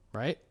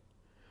 right?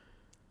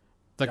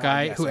 The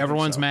guy yes, who I think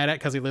everyone's so. mad at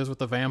because he lives with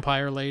the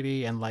vampire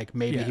lady, and like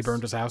maybe he Yes.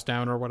 burned his house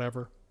down or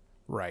whatever.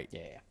 Right.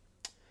 Yeah,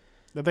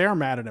 They are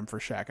mad at him for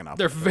shacking up.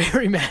 they're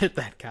very mad at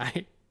that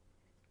guy.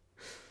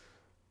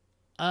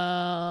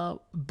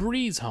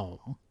 Breeze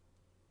Home.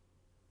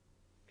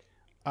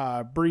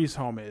 Breeze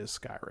Home is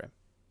Skyrim.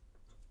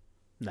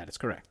 That is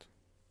correct.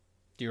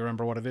 Do you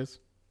remember what it is?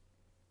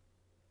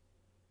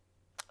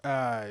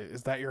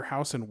 Is that your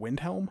house in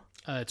Windhelm?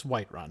 It's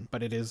Whiterun,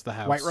 but it is the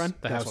house. Whiterun?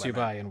 The That's house what you I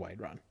buy in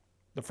Whiterun.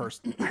 The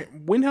first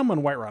Windhelm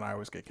and Whiterun, I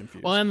always get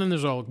confused. Well, and then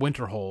there's all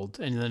Winterhold,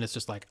 and then it's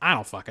just like, I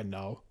don't fucking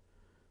know.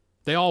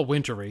 They all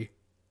wintry.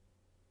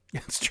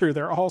 It's true.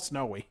 They're all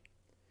snowy.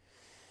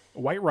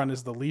 Whiterun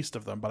is the least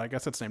of them, but I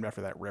guess it's named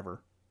after that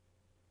river.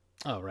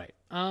 Oh, right.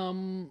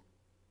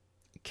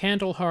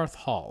 Candlehearth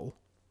Hall.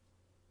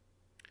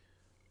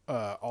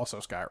 Also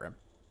Skyrim.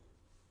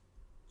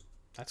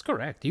 That's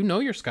correct. You know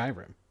your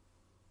Skyrim.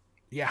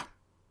 Yeah.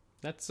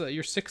 That's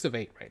you're 6 of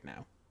 8 right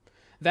now.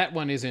 That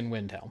one is in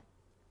Windhelm.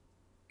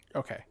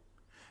 Okay.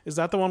 Is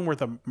that the one where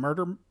the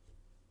murder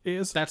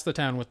is? That's the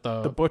town with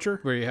the butcher?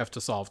 where you have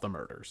to solve the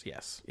murders.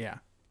 Yes. Yeah.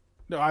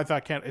 No, I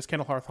thought is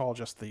Candlehearth Hall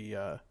just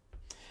the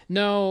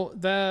No,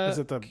 Is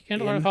it the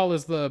Candlehearth inn? Hall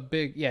is the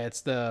big. Yeah,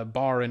 it's the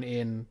bar and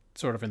inn,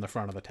 sort of in the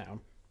front of the town.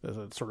 there's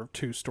a sort of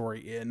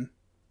 2-story inn?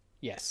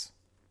 Yes.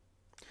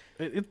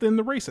 It's in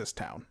the racist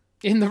town.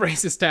 In the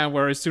racist town,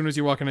 where as soon as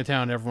you walk into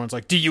town, everyone's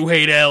like, "Do you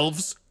hate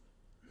elves?"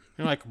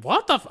 You're like,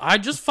 "What the? I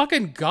just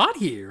fucking got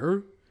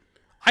here.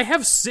 I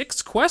have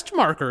 6 quest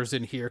markers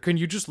in here. Can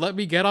you just let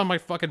me get on my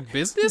fucking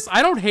business?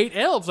 I don't hate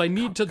elves. I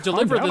need to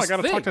deliver Calm down, this I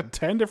gotta thing. talk to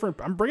 10 different...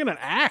 I'm bringing an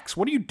axe.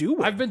 What are you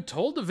doing? I've been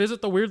told to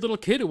visit the weird little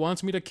kid who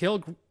wants me to kill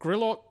what's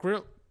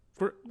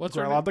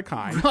her Grillad name? the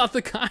Kind. Grillad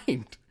the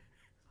Kind.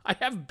 I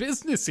have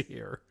business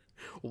here.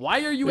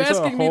 Why are you There's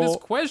a asking me this whole-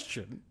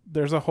 question?"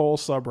 There's a whole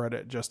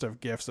subreddit just of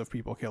gifs of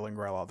people killing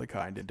Grillad the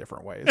Kind in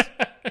different ways.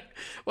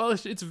 Well,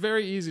 it's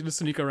very easy to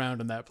sneak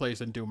around in that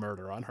place and do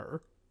murder on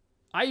her.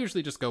 I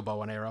usually just go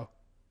bow and arrow.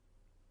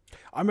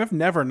 I've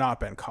never not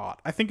been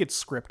caught. I think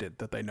it's scripted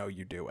that they know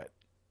you do it.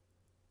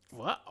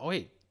 What? Oh,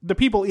 wait. The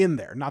people in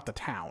there, not the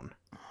town.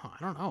 I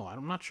don't know.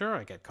 I'm not sure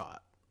I get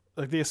caught.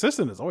 Like the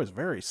assistant is always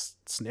very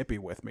snippy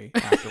with me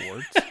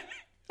afterwards.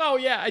 Oh,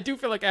 yeah. I do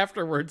feel like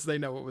afterwards they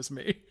know it was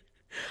me.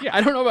 Yeah.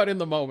 I don't know about in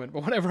the moment,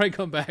 but whenever I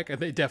come back,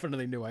 they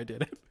definitely knew I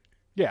did it.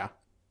 Yeah.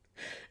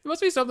 It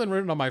must be something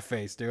written on my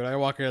face, dude. I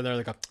walk in there and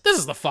they go, "This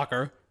is the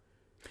fucker."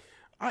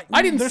 I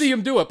I didn't see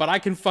him do it, but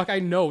I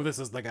know this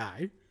is the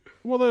guy.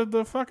 Well,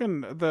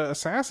 the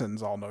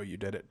assassins all know you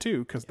did it too,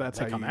 because that's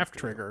they how come you after you.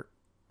 trigger.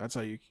 That's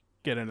how you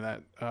get into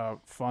that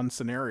fun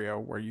scenario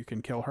where you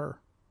can kill her.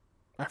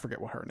 I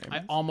forget what her name I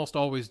is. almost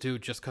always do,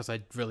 just because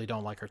I really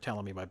don't like her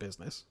telling me my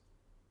business.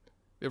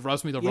 It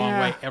rubs me the wrong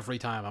Yeah. way every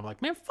time. I'm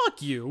like, man,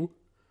 fuck you.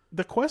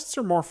 The quests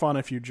are more fun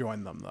if you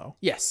join them, though.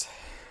 Yes.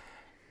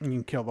 You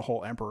can kill the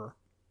whole emperor.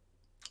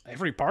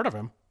 Every part of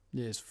him.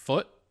 His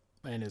foot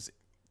and his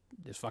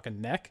fucking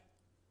neck.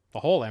 The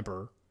whole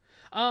emperor.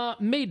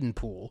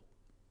 Maidenpool.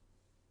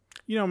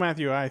 You know,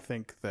 Matthew, I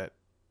think that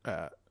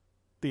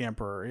the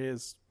emperor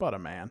is but a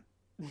man.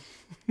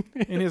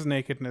 In his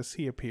nakedness,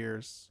 he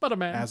appears But a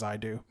man. as I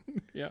do.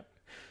 Yeah.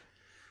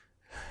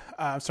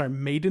 Sorry,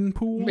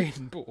 Maidenpool?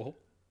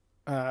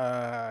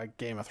 Maidenpool.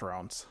 Game of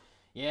Thrones.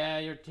 Yeah,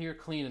 you're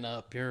cleaning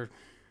up. You're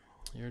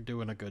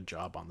doing a good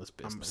job on this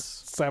business.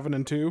 7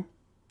 and 2.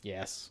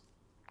 Yes.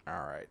 All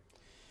right.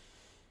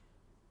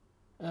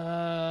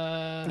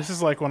 Uh, This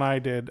is like when I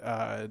did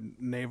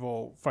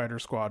naval fighter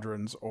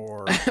squadrons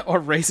or or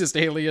racist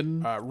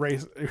alien.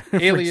 race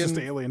Alien. racist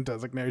alien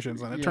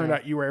designations, and it turned Yeah.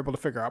 out you were able to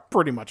figure out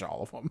pretty much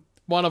all of them.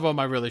 One of them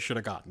I really should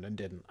have gotten and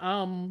didn't.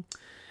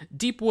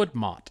 Deepwood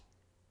Mott.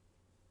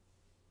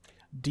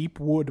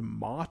 Deepwood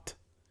Mott.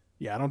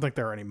 Yeah, I don't think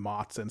there are any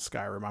Motts in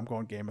Skyrim. I'm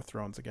going Game of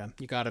Thrones again.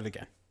 You got it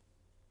again.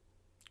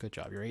 Good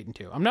job. You're 8 and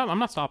 2. I'm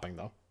not stopping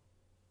though.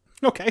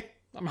 Okay,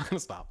 I'm not gonna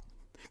stop.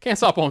 Can't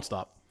stop, won't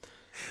stop.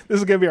 this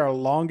is gonna be our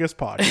longest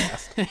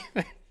podcast.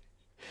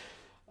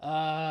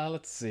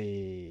 Let's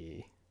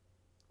see.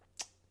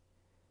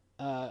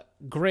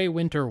 Grey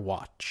Winter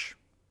Watch.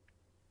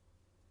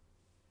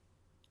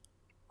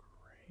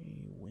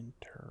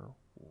 Winter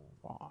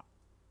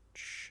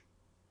Watch.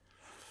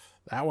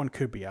 That one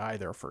could be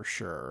either for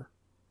sure.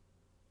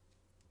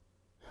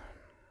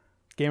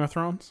 Game of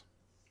Thrones.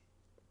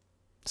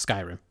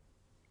 Skyrim.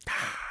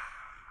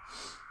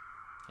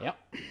 Yep.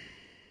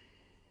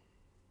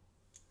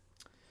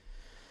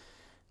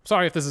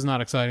 Sorry if this is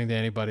not exciting to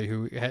anybody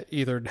who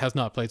either has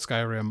not played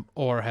Skyrim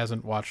or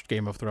hasn't watched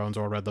Game of Thrones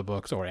or read the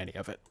books or any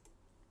of it.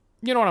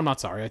 You know what? I'm not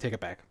sorry. I take it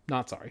back.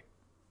 Not sorry.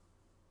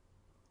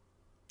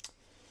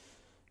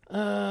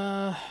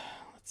 Let's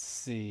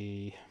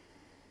see.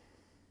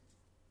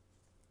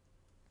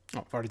 Oh,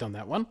 I've already done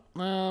that one.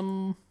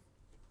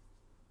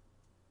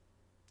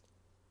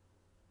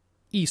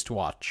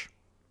 Eastwatch.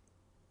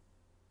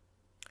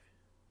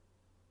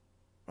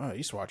 Oh,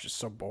 Eastwatch is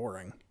so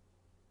boring.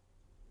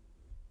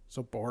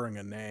 So boring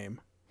a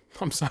name.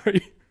 I'm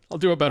sorry. I'll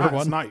do a better one.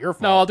 It's not your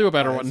fault. No, I'll do a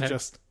better one. It's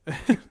just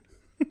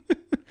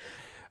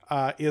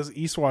is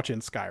Eastwatch in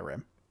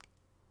Skyrim?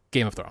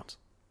 Game of Thrones.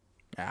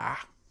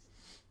 Ah,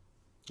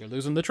 You're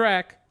losing the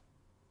track.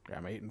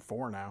 I'm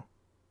 8-4 now.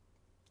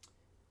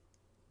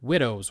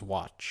 Widow's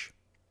Watch.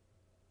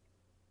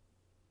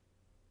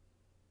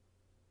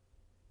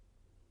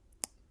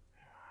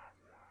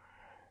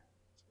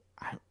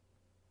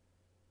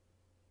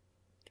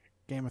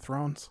 Game of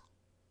Thrones.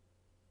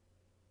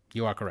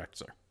 You are correct,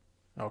 sir.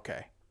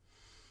 Okay.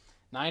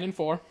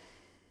 9-4.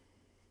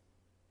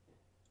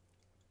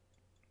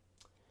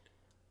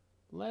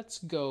 Let's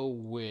go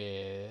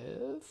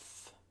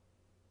with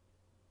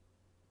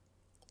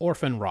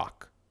Orphan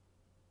Rock.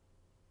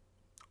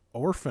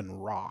 Orphan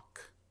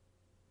Rock.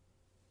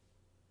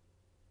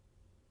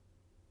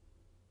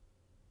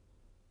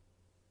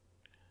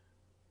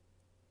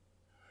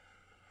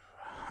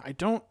 I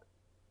don't.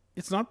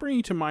 It's not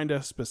bringing to mind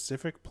a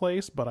specific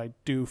place, but I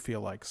do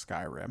feel like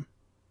Skyrim.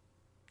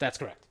 That's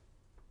correct.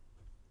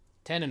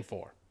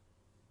 10-4.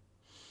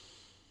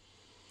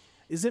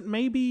 Is it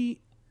maybe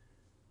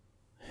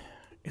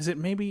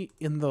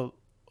in the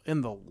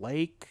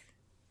lake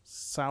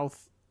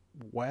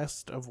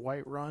southwest of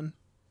Whiterun?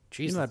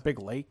 Jesus. Isn't that big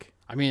lake?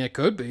 I mean, it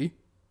could be.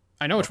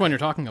 I know which one you're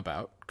talking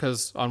about,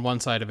 because on one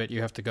side of it,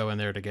 you have to go in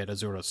there to get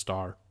Azura's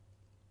Star.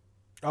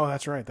 Oh,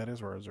 that's right. That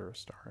is where Azura's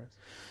Star is.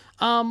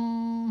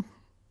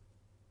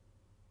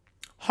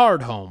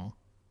 Hard Home.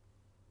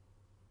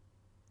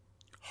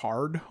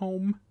 Hard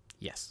Home?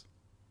 Yes.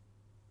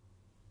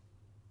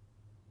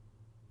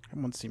 That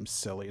one seems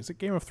silly. Is it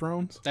Game of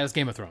Thrones? That is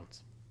Game of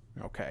Thrones.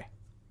 Okay.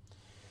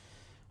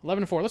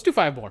 11-4. Let's do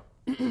 5 more.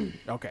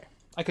 Okay.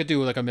 I could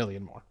do like a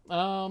million more.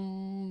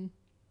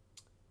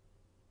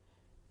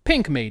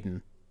 Pink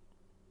Maiden.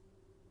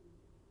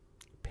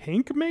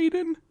 Pink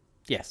Maiden?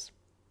 Yes.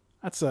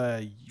 That's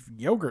a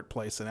yogurt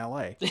place in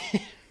L.A.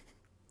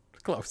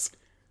 Close.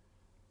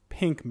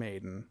 Pink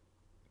Maiden.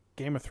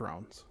 Game of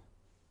Thrones.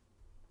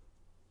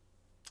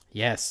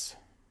 Yes.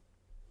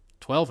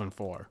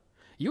 12-4.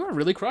 You are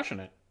really crushing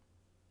it.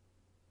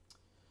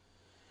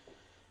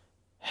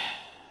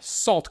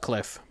 Salt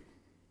Cliff.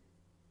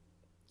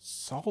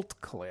 Salt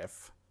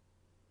Cliff.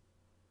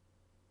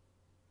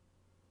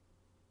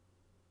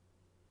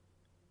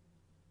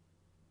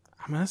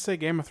 I'm going to say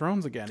Game of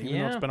Thrones again, even though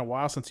Yeah. it's been a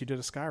while since you did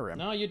a Skyrim.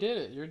 No, you did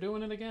it. You're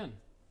doing it again.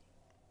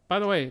 By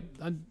the way,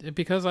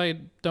 because I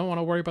don't want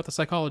to worry about the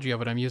psychology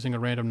of it, I'm using a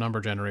random number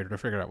generator to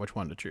figure out which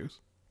one to choose.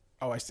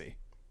 Oh, I see.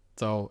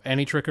 So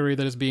any trickery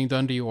that is being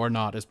done to you or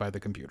not is by the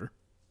computer.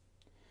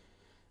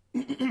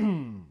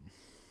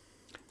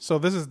 So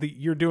this is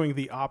you're doing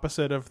the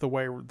opposite of the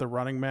way the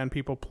Running Man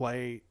people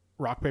play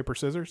rock, paper,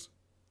 scissors?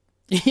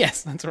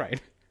 Yes, that's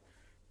right.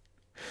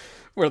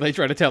 Where they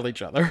try to tell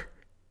each other.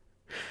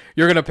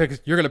 You're gonna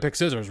pick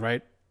scissors,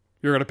 right?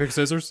 You're gonna pick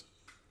scissors?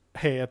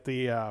 Hey, at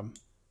the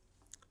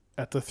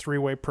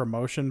three-way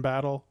promotion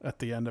battle at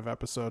the end of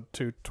episode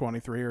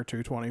 223 or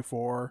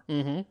 224,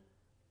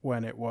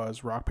 when it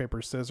was rock,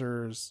 paper,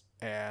 scissors,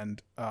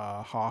 and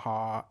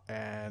Haha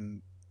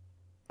and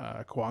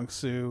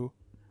Kwang-Soo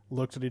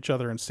looked at each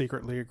other and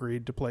secretly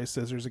agreed to play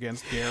scissors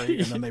against Gary,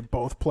 and then they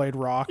both played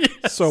rock.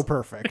 Yes. So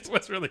perfect. It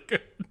was really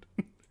good.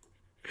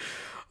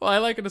 Well, I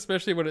like it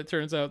especially when it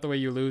turns out the way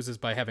you lose is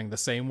by having the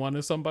same one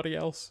as somebody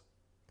else.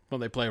 When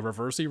they play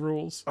reversey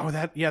rules. Oh,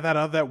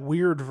 that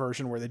weird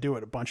version where they do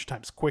it a bunch of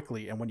times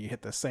quickly, and when you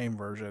hit the same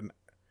version,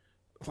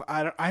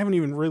 I haven't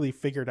even really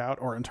figured out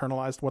or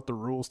internalized what the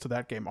rules to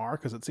that game are,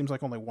 because it seems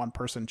like only one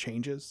person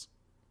changes.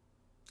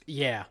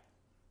 Yeah.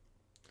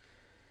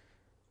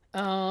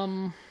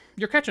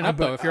 You're catching up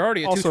but though. If you're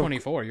already at also-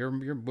 224, you're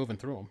moving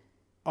through them.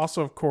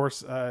 Also, of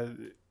course,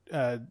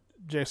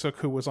 Jae-Suk,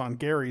 who was on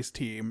Gary's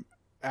team,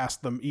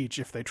 asked them each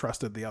if they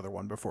trusted the other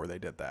one before they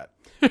did that.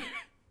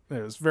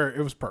 It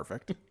was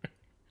perfect.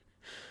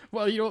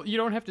 Well, you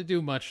don't have to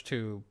do much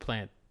to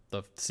plant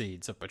the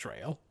seeds of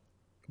betrayal.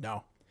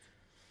 No.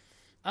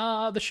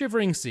 The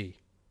Shivering Sea.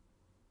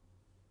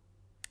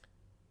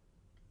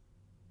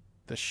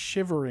 The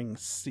Shivering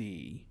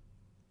Sea.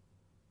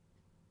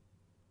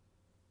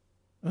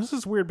 This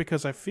is weird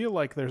because I feel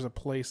like there's a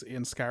place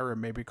in Skyrim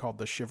maybe called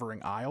the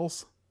Shivering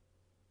Isles.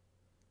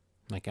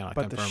 I cannot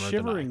But the confirm or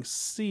Shivering deny.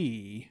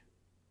 Sea,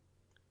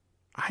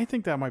 I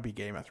think that might be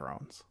Game of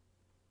Thrones.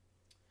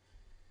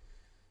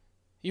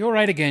 You're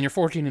right again. You're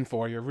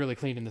 14-4. You're really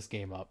cleaning this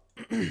game up.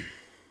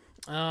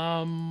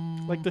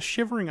 Like the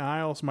Shivering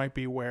Isles might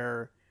be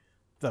where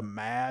the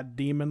Mad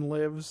Demon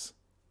lives.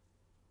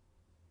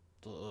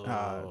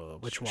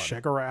 Which one?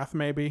 Shigarath,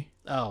 maybe?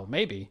 Oh,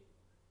 maybe.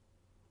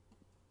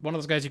 One of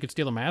those guys you could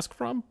steal a mask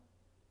from?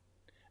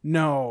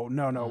 No.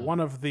 One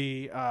of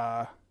the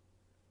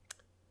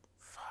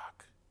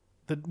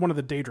one of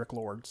the Daedric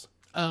lords.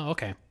 Oh,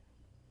 okay.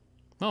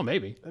 Oh,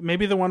 maybe.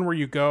 Maybe the one where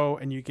you go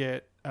and you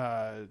get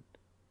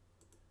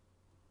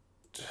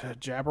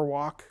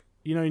Jabberwock.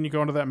 You know, and you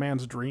go into that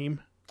man's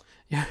dream.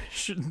 Yeah,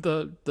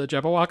 the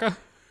Jabberwocka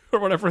or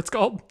whatever it's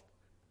called.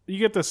 You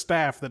get the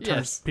staff that turns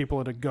Yes. people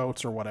into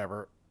goats or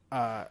whatever.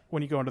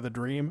 When you go into the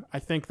dream, I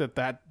think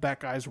that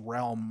guy's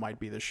realm might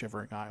be the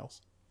Shivering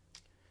Isles.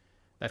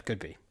 That could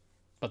be.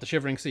 But the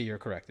Shivering Sea, you're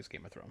correct, is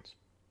Game of Thrones.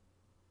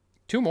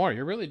 2 more.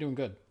 You're really doing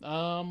good.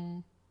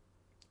 The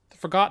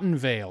Forgotten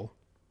Vale.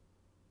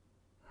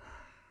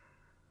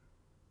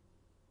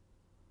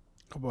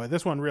 Oh boy,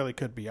 this one really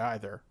could be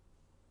either.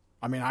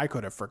 I mean, I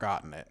could have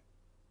forgotten it.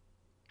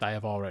 I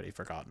have already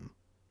forgotten.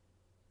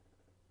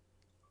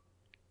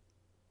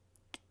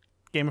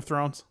 Game of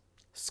Thrones.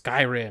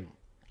 Skyrim.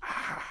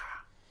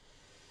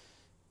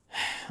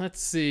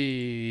 Let's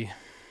see.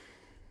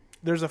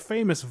 There's a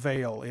famous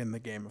Vale in the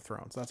Game of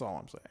Thrones. That's all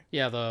I'm saying.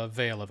 Yeah, the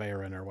Vale of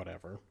Arryn or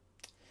whatever.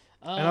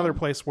 Another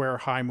place where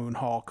High Moon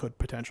Hall could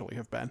potentially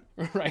have been.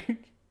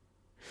 Right.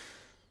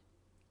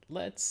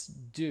 Let's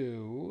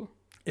do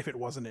If it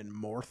wasn't in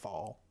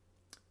Morthal.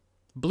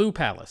 Blue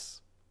Palace.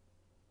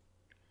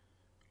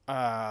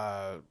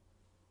 I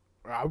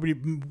would be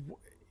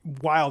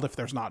wild if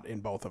there's not in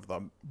both of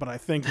them, but I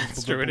think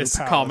It's the true. It Blue is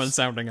Palace common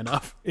sounding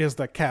enough. is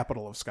the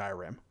capital of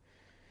Skyrim.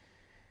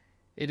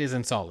 It is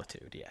in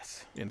Solitude,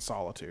 yes. In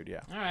Solitude,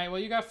 yeah. All right. Well,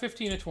 you got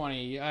 15 to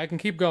 20. I can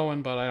keep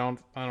going, but I don't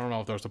know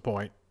if there's a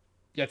point.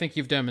 I think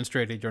you've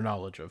demonstrated your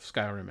knowledge of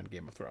Skyrim and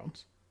Game of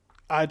Thrones.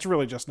 It's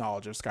really just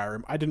knowledge of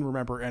Skyrim. I didn't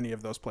remember any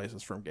of those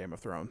places from Game of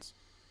Thrones.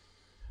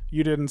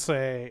 You didn't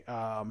say,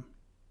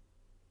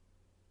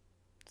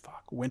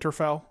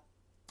 Winterfell?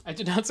 I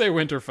did not say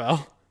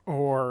Winterfell,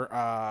 Or,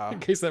 in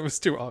case that was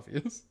too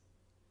obvious.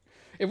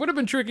 It would have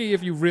been tricky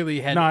if you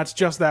really had no, it's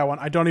just that one.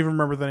 I don't even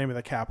remember the name of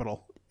the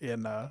capital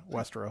in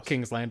Westeros.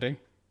 King's Landing.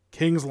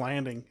 King's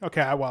Landing.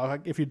 Okay, well,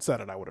 if you'd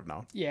said it, I would have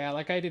known. Yeah,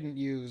 like I didn't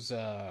use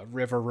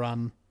River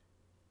Run,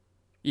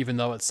 even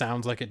though it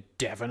sounds like it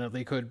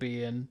definitely could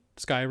be in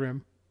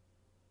Skyrim,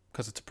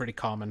 because it's a pretty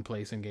common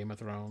place in Game of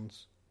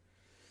Thrones.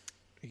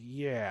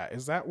 Yeah,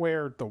 is that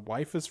where the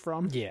wife is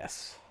from?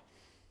 Yes.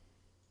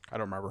 I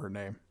don't remember her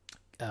name.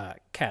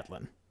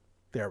 Catelyn.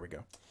 There we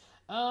go.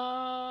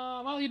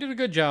 Well, you did a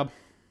good job.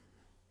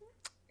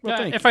 Well,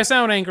 thank if I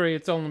sound angry,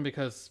 it's only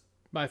because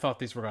I thought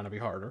these were going to be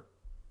harder.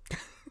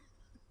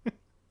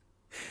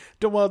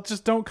 Well,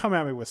 just don't come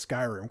at me with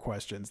Skyrim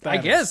questions. I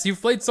guess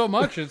you've played so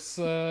much. It's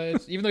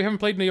even though you haven't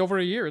played in over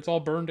a year, it's all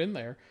burned in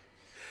there.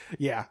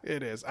 Yeah,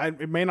 it is.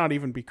 It may not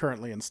even be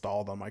currently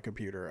installed on my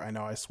computer. I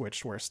know I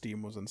switched where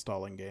Steam was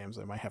installing games.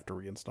 I might have to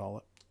reinstall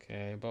it.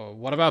 Okay, but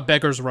what about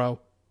Beggar's Row?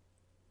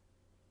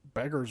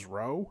 Beggar's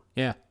Row?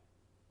 Yeah.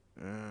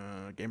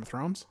 Game of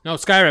Thrones? No,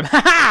 Skyrim.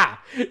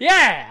 Ha!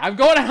 Yeah, I'm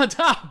going out on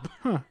top.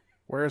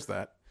 Where is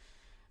that?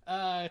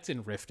 It's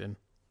in Riften.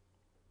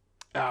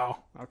 Oh,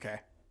 okay.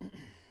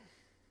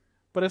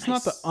 But it's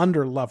not Nice. the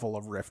under level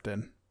of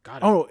Riften. Got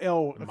it. Oh,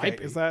 okay. might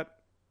be. Is that?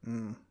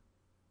 I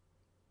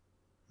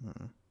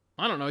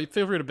don't know. You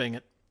feel free to bing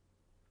it.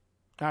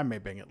 I may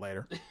bing it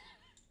later.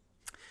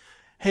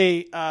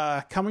 Hey,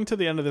 coming to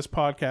the end of this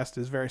podcast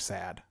is very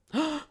sad.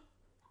 It's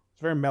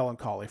very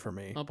melancholy for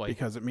me. Oh, boy.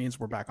 Because it means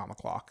we're back on the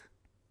clock.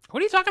 What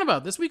are you talking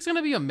about? This week's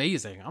gonna be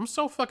amazing. I'm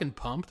so fucking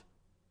pumped.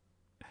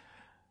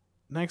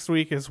 Next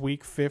week is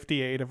week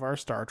 58 of our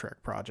Star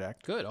Trek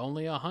project. Good.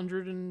 Only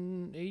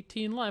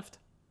 118 left.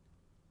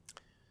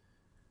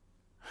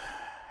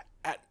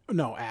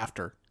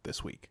 After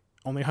this week.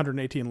 Only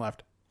 118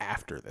 left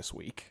after this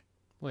week.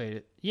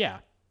 Wait. Yeah.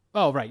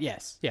 Oh, right.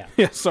 Yes. Yeah.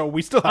 Yeah, so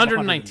we still have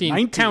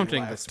 119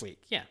 counting left. this week.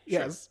 Yeah.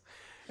 Yes.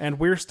 And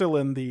we're still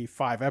in the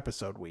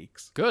 5-episode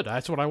weeks. Good.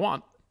 That's what I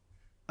want.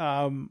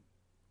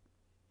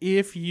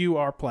 If you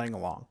are playing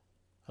along,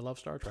 I love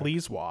Star Trek.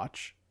 please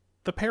watch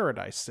The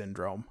Paradise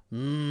Syndrome.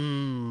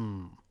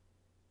 Don't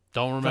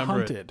The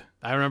remember it. Hunted.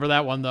 I remember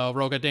that one though.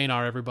 Roga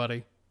Danar,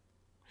 everybody.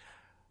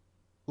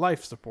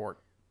 Life Support.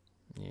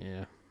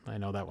 Yeah, I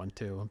know that one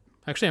too.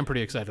 Actually, I'm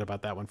pretty excited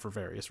about that one for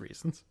various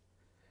reasons.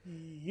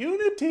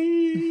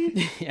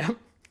 Unity. Yeah.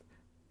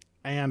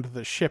 And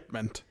The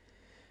Shipment.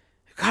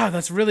 God,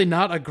 that's really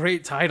not a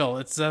great title.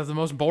 It's the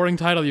most boring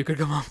title you could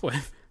come up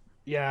with.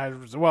 Yeah,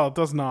 it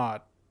does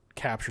not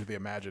capture the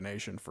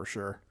imagination for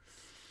sure.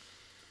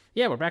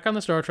 Yeah, we're back on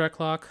the Star Trek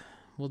clock.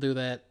 We'll do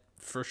that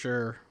for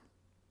sure.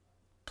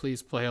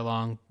 Please play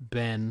along,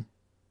 Ben.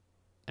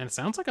 And it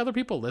sounds like other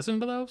people listen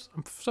to those.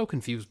 I'm so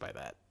confused by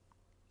that.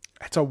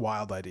 It's a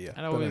wild idea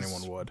That that always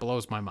anyone would.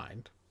 blows my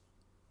mind.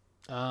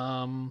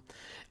 Send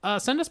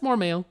us more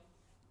mail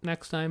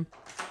next time.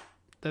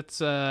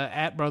 That's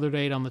at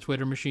BrotherDate on the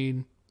Twitter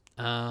machine.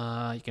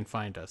 You can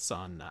find us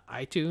on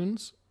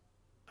iTunes,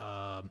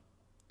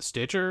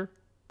 Stitcher,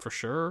 for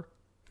sure.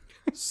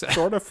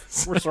 Sort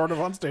of. We're sort of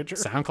on Stitcher.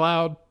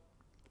 SoundCloud.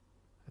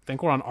 I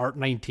think we're on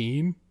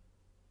Art19.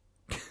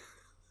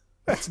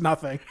 That's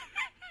nothing.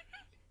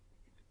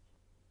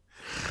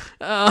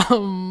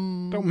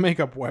 Um, Don't make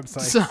up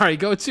websites. Sorry,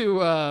 go to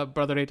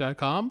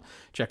brotherdate.com.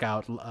 Check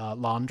out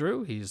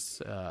Landrew.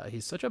 He's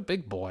such a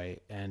big boy,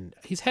 and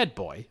he's head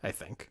boy, I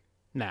think.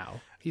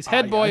 now. He's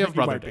head boy I of think you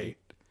Brother might be. Date.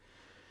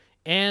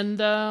 And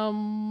I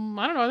don't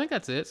know. I think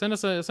that's it. Send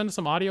us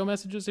some audio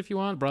messages if you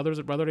want.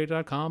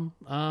 brothers@brotherdate.com.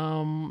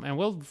 And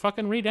we'll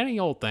fucking read any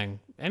old thing,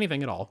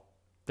 anything at all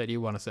that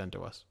you want to send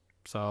to us.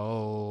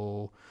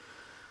 So,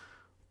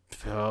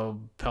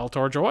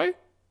 Peltor Joy,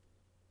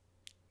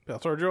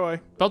 Peltor Joy.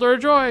 Peltor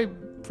Joy,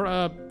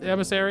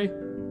 emissary.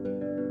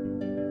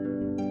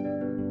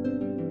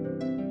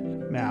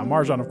 Now,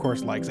 Marjan, of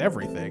course, likes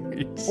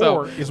everything, So-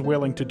 or is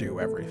willing to do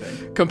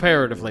everything.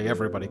 Comparatively,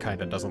 everybody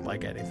kind of doesn't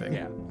like anything.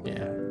 Yeah.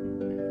 Yeah.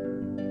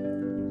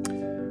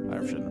 I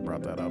shouldn't have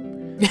brought that up.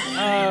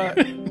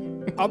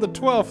 On the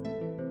 12th,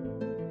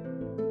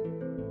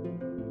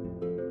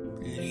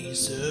 Please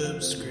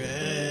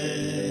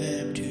subscribe.